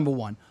people's, he's number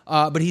 1.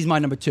 But he's my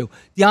number 2.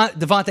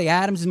 Devontae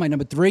Adams is my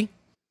number 3.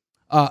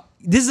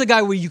 This is a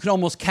guy where you can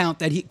almost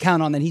count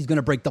on that he's going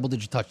to break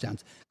double-digit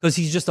touchdowns because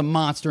he's just a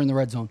monster in the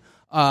red zone.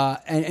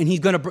 And he's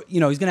going to, he's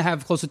going to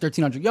have close to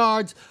 1,300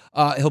 yards.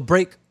 He'll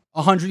break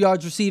 100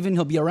 yards receiving.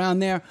 He'll be around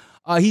there.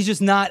 He's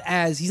just not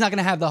going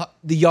to have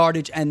the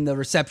yardage and the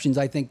receptions,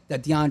 I think,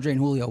 that DeAndre and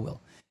Julio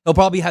will. He'll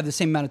probably have the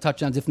same amount of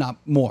touchdowns, if not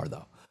more,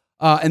 though.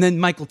 And then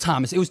Michael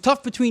Thomas. It was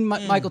tough between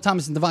Michael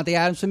Thomas and Devontae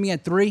Adams for me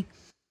at 3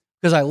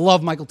 because I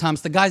love Michael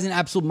Thomas. The guy's an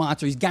absolute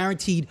monster. He's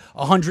guaranteed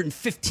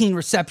 115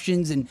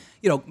 receptions and,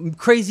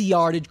 crazy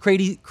yardage,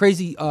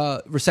 crazy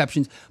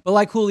receptions. But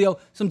like Julio,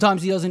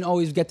 sometimes he doesn't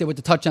always get there with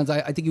the touchdowns.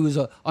 I think he was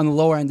on the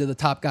lower end of the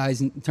top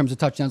guys in terms of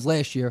touchdowns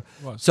last year.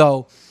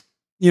 So,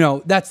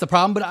 that's the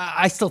problem. But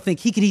I still think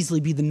he could easily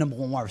be the number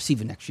 1 wide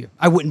receiver next year.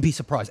 I wouldn't be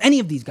surprised. Any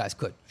of these guys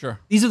could. Sure.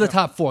 These are the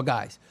top 4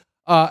 guys.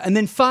 And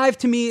then 5,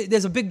 to me,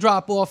 there's a big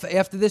drop-off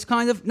after this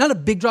kind of. Not a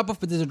big drop-off,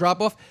 but there's a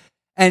drop-off.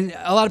 And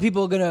a lot of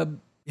people are going to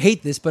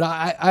hate this, but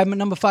I'm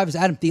number 5 is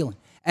Adam Thielen.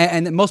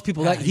 And most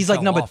people, he's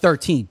like number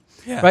 13.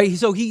 Yeah. Right?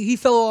 So he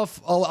fell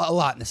off a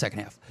lot in the second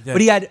half. But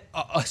he had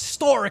a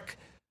historic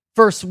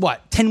first,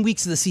 10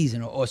 weeks of the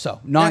season or so.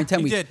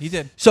 10 weeks. He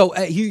did. So,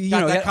 he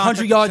had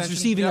 100 yards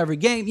receiving every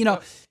game.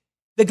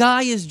 The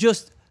guy is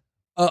just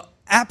an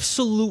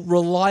absolute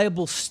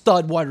reliable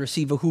stud wide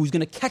receiver who's going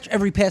to catch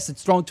every pass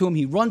that's thrown to him.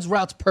 He runs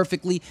routes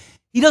perfectly.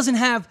 He doesn't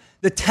have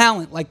the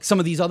talent like some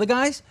of these other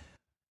guys.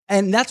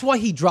 And that's why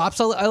he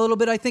drops a little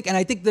bit, I think. And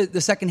I think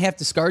the second half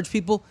discouraged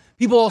people.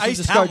 People also he's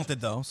discourage.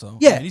 Talented, though. So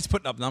yeah, he's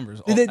putting up numbers.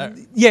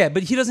 Yeah,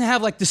 but he doesn't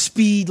have like the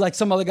speed like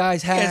some other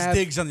guys have. He has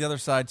Diggs on the other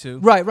side, too.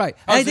 Right. And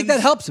I think that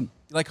helps him.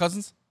 You like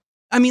Cousins?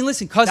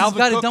 Listen, Cousins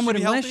got it done with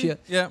him healthy? last year.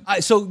 Yeah.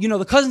 So,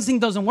 the Cousins thing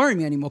doesn't worry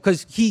me anymore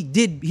because he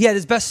had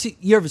his best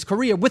year of his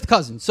career with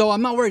Cousins. So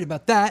I'm not worried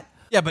about that.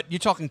 Yeah, but you're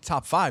talking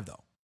top 5, though.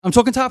 I'm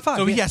talking top 5.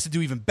 So he has to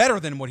do even better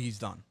than what he's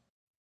done.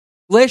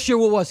 Last year,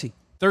 what was he?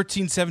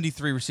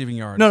 1,373 receiving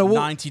yards. No,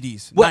 9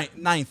 TDs.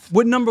 Ninth.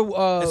 What number?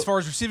 As far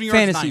as receiving yards,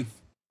 fantasy. ninth.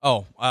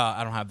 Oh,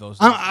 I don't have those.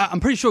 I'm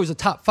pretty sure he was a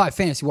top 5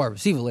 fantasy wide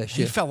receiver last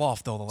year. He fell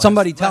off, though, the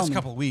last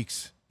couple of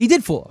weeks. He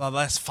did fall off. The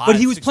last 5 But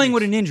he was playing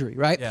weeks. with an injury,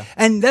 right? Yeah.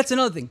 And that's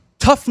another thing.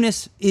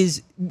 Toughness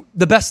is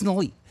the best in the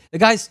league. The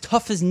guy's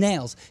tough as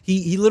nails.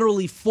 He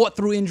literally fought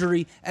through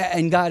injury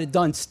and got it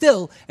done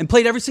still and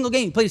played every single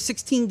game. He played a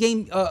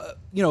 16-game,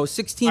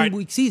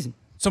 16-week season.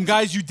 Some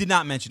guys you did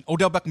not mention.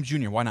 Odell Beckham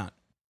Jr., why not?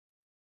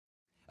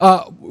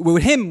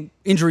 With him,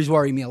 injuries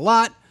worry me a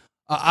lot.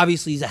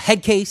 Obviously, he's a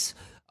head case.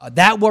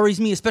 That worries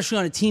me, especially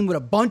on a team with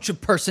a bunch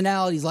of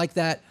personalities like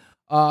that.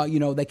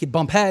 They could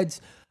bump heads.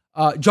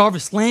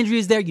 Jarvis Landry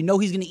is there. He's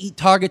going to eat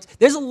targets.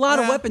 There's a lot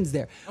of weapons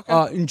there. Okay.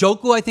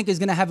 Njoku, I think, is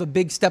going to have a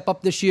big step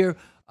up this year.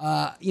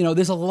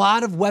 There's a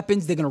lot of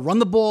weapons. They're going to run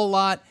the ball a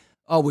lot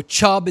with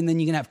Chubb, and then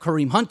you're going to have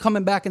Kareem Hunt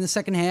coming back in the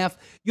second half.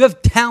 You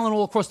have talent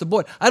all across the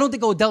board. I don't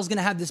think Odell's going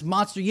to have this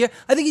monster year.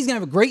 I think he's going to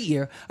have a great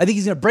year. I think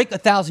he's going to break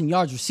 1,000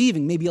 yards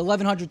receiving, maybe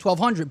 1,100,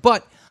 1,200,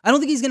 but I don't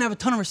think he's going to have a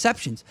ton of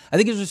receptions. I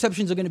think his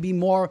receptions are going to be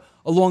more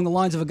along the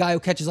lines of a guy who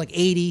catches like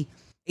 80,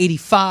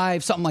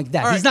 85, something like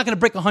that. Right. He's not going to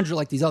break 100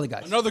 like these other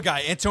guys. Another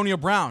guy, Antonio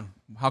Brown.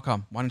 How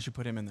come? Why didn't you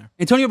put him in there?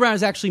 Antonio Brown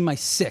is actually my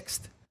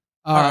 6th.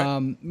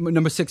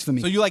 Number 6 for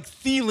me. So you like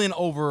Thielen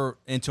over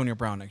Antonio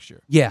Brown next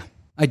year? Yeah,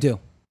 I do.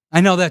 I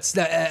know that's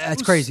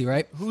crazy,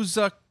 right? Who's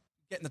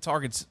getting the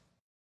targets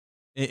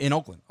in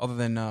Oakland other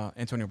than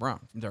Antonio Brown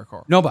from Derek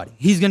Carr? Nobody.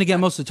 He's going to get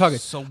most of the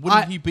targets. So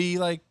wouldn't he be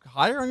like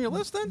higher on your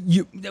list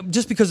then?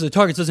 Just because of the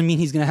targets doesn't mean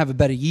he's going to have a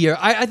better year.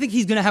 I think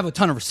he's going to have a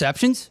ton of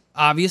receptions,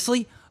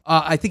 obviously.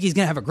 I think he's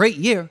going to have a great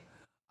year.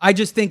 I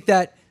just think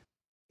that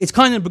it's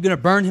kind of going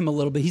to burn him a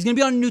little bit. He's going to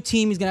be on a new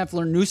team. He's going to have to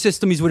learn a new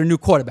system. He's with a new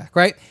quarterback,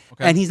 right?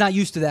 Okay. And he's not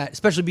used to that,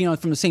 especially being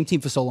from the same team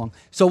for so long.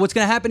 So what's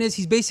going to happen is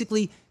he's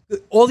basically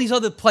all these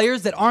other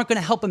players that aren't going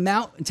to help him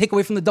out and take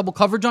away from the double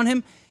coverage on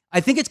him. I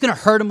think it's going to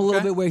hurt him a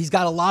little bit where he's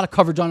got a lot of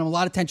coverage on him, a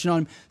lot of tension on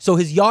him. So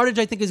his yardage,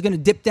 I think, is going to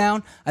dip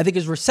down. I think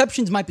his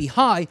receptions might be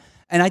high.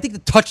 And I think the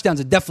touchdowns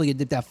are definitely a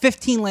dip down.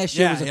 15 last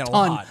year Yeah, was he a had a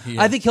ton. lot.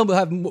 I think he'll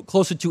have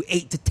closer to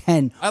 8 to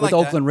 10 I with like the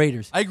that. Oakland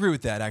Raiders. I agree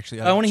with that,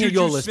 actually. I want to hear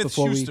your Juju list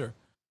before Smith-Schuster.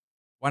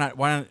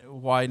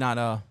 Why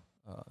not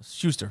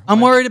Schuster? I'm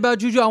worried about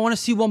Juju. I want to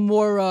see one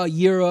more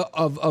year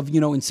of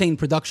insane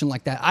production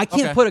like that. I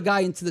can't Okay. put a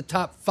guy into the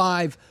top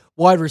 5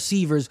 wide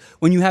receivers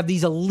when you have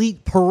these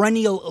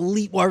perennial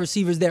elite wide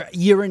receivers there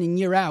year in and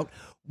year out.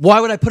 Why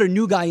would I put a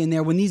new guy in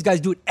there when these guys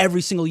do it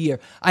every single year?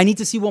 I need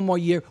to see one more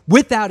year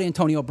without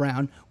Antonio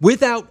Brown,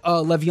 without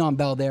Le'Veon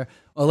Bell there.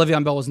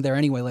 Le'Veon Bell wasn't there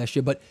anyway last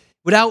year, but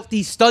without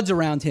these studs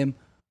around him,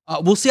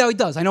 we'll see how he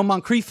does. I know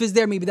Moncrief is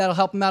there. Maybe that'll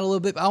help him out a little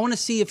bit. But I want to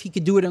see if he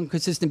could do it on a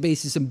consistent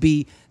basis and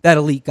be that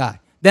elite guy.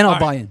 Then I'll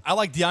buy in. I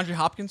like DeAndre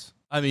Hopkins.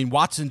 I mean,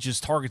 Watson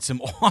just targets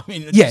him. I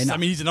mean,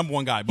 he's the number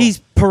one guy. He's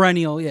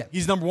perennial, yeah.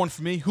 He's number one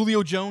for me.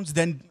 Julio Jones,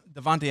 then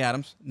Devontae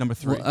Adams, number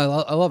 3.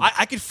 Well, I love it.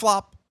 I could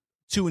flop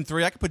 2 and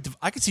 3. I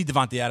could see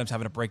Devontae Adams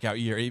having a breakout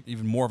year,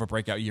 even more of a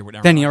breakout year with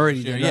Aaron Then he Rodgers already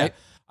this year. did, right?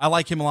 I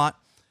like him a lot.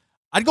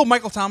 I'd go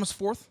Michael Thomas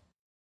 4th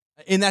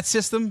in that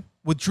system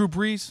with Drew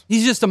Brees.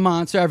 He's just a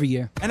monster every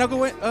year. And I'll go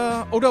with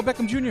Odell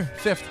Beckham Jr.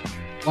 5th.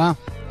 Wow.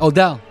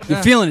 Odell. You're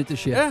Yeah. feeling it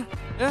this year.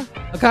 Yeah.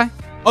 Okay.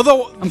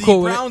 Although I'm the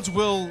cool with it. Browns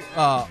will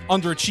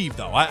underachieve,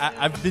 though.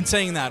 I've been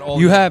saying that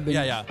all You year. have been.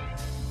 Yeah.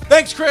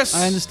 Thanks, Chris.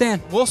 I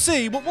understand. We'll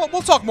see.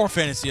 We'll talk more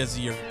fantasy as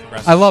the year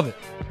progresses. I love it.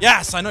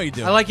 Yes, I know you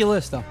do. I like your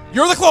list, though.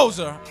 You're the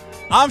closer.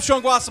 I'm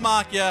Sean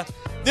Guasamacchia.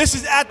 This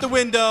is At the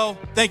Window.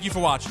 Thank you for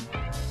watching.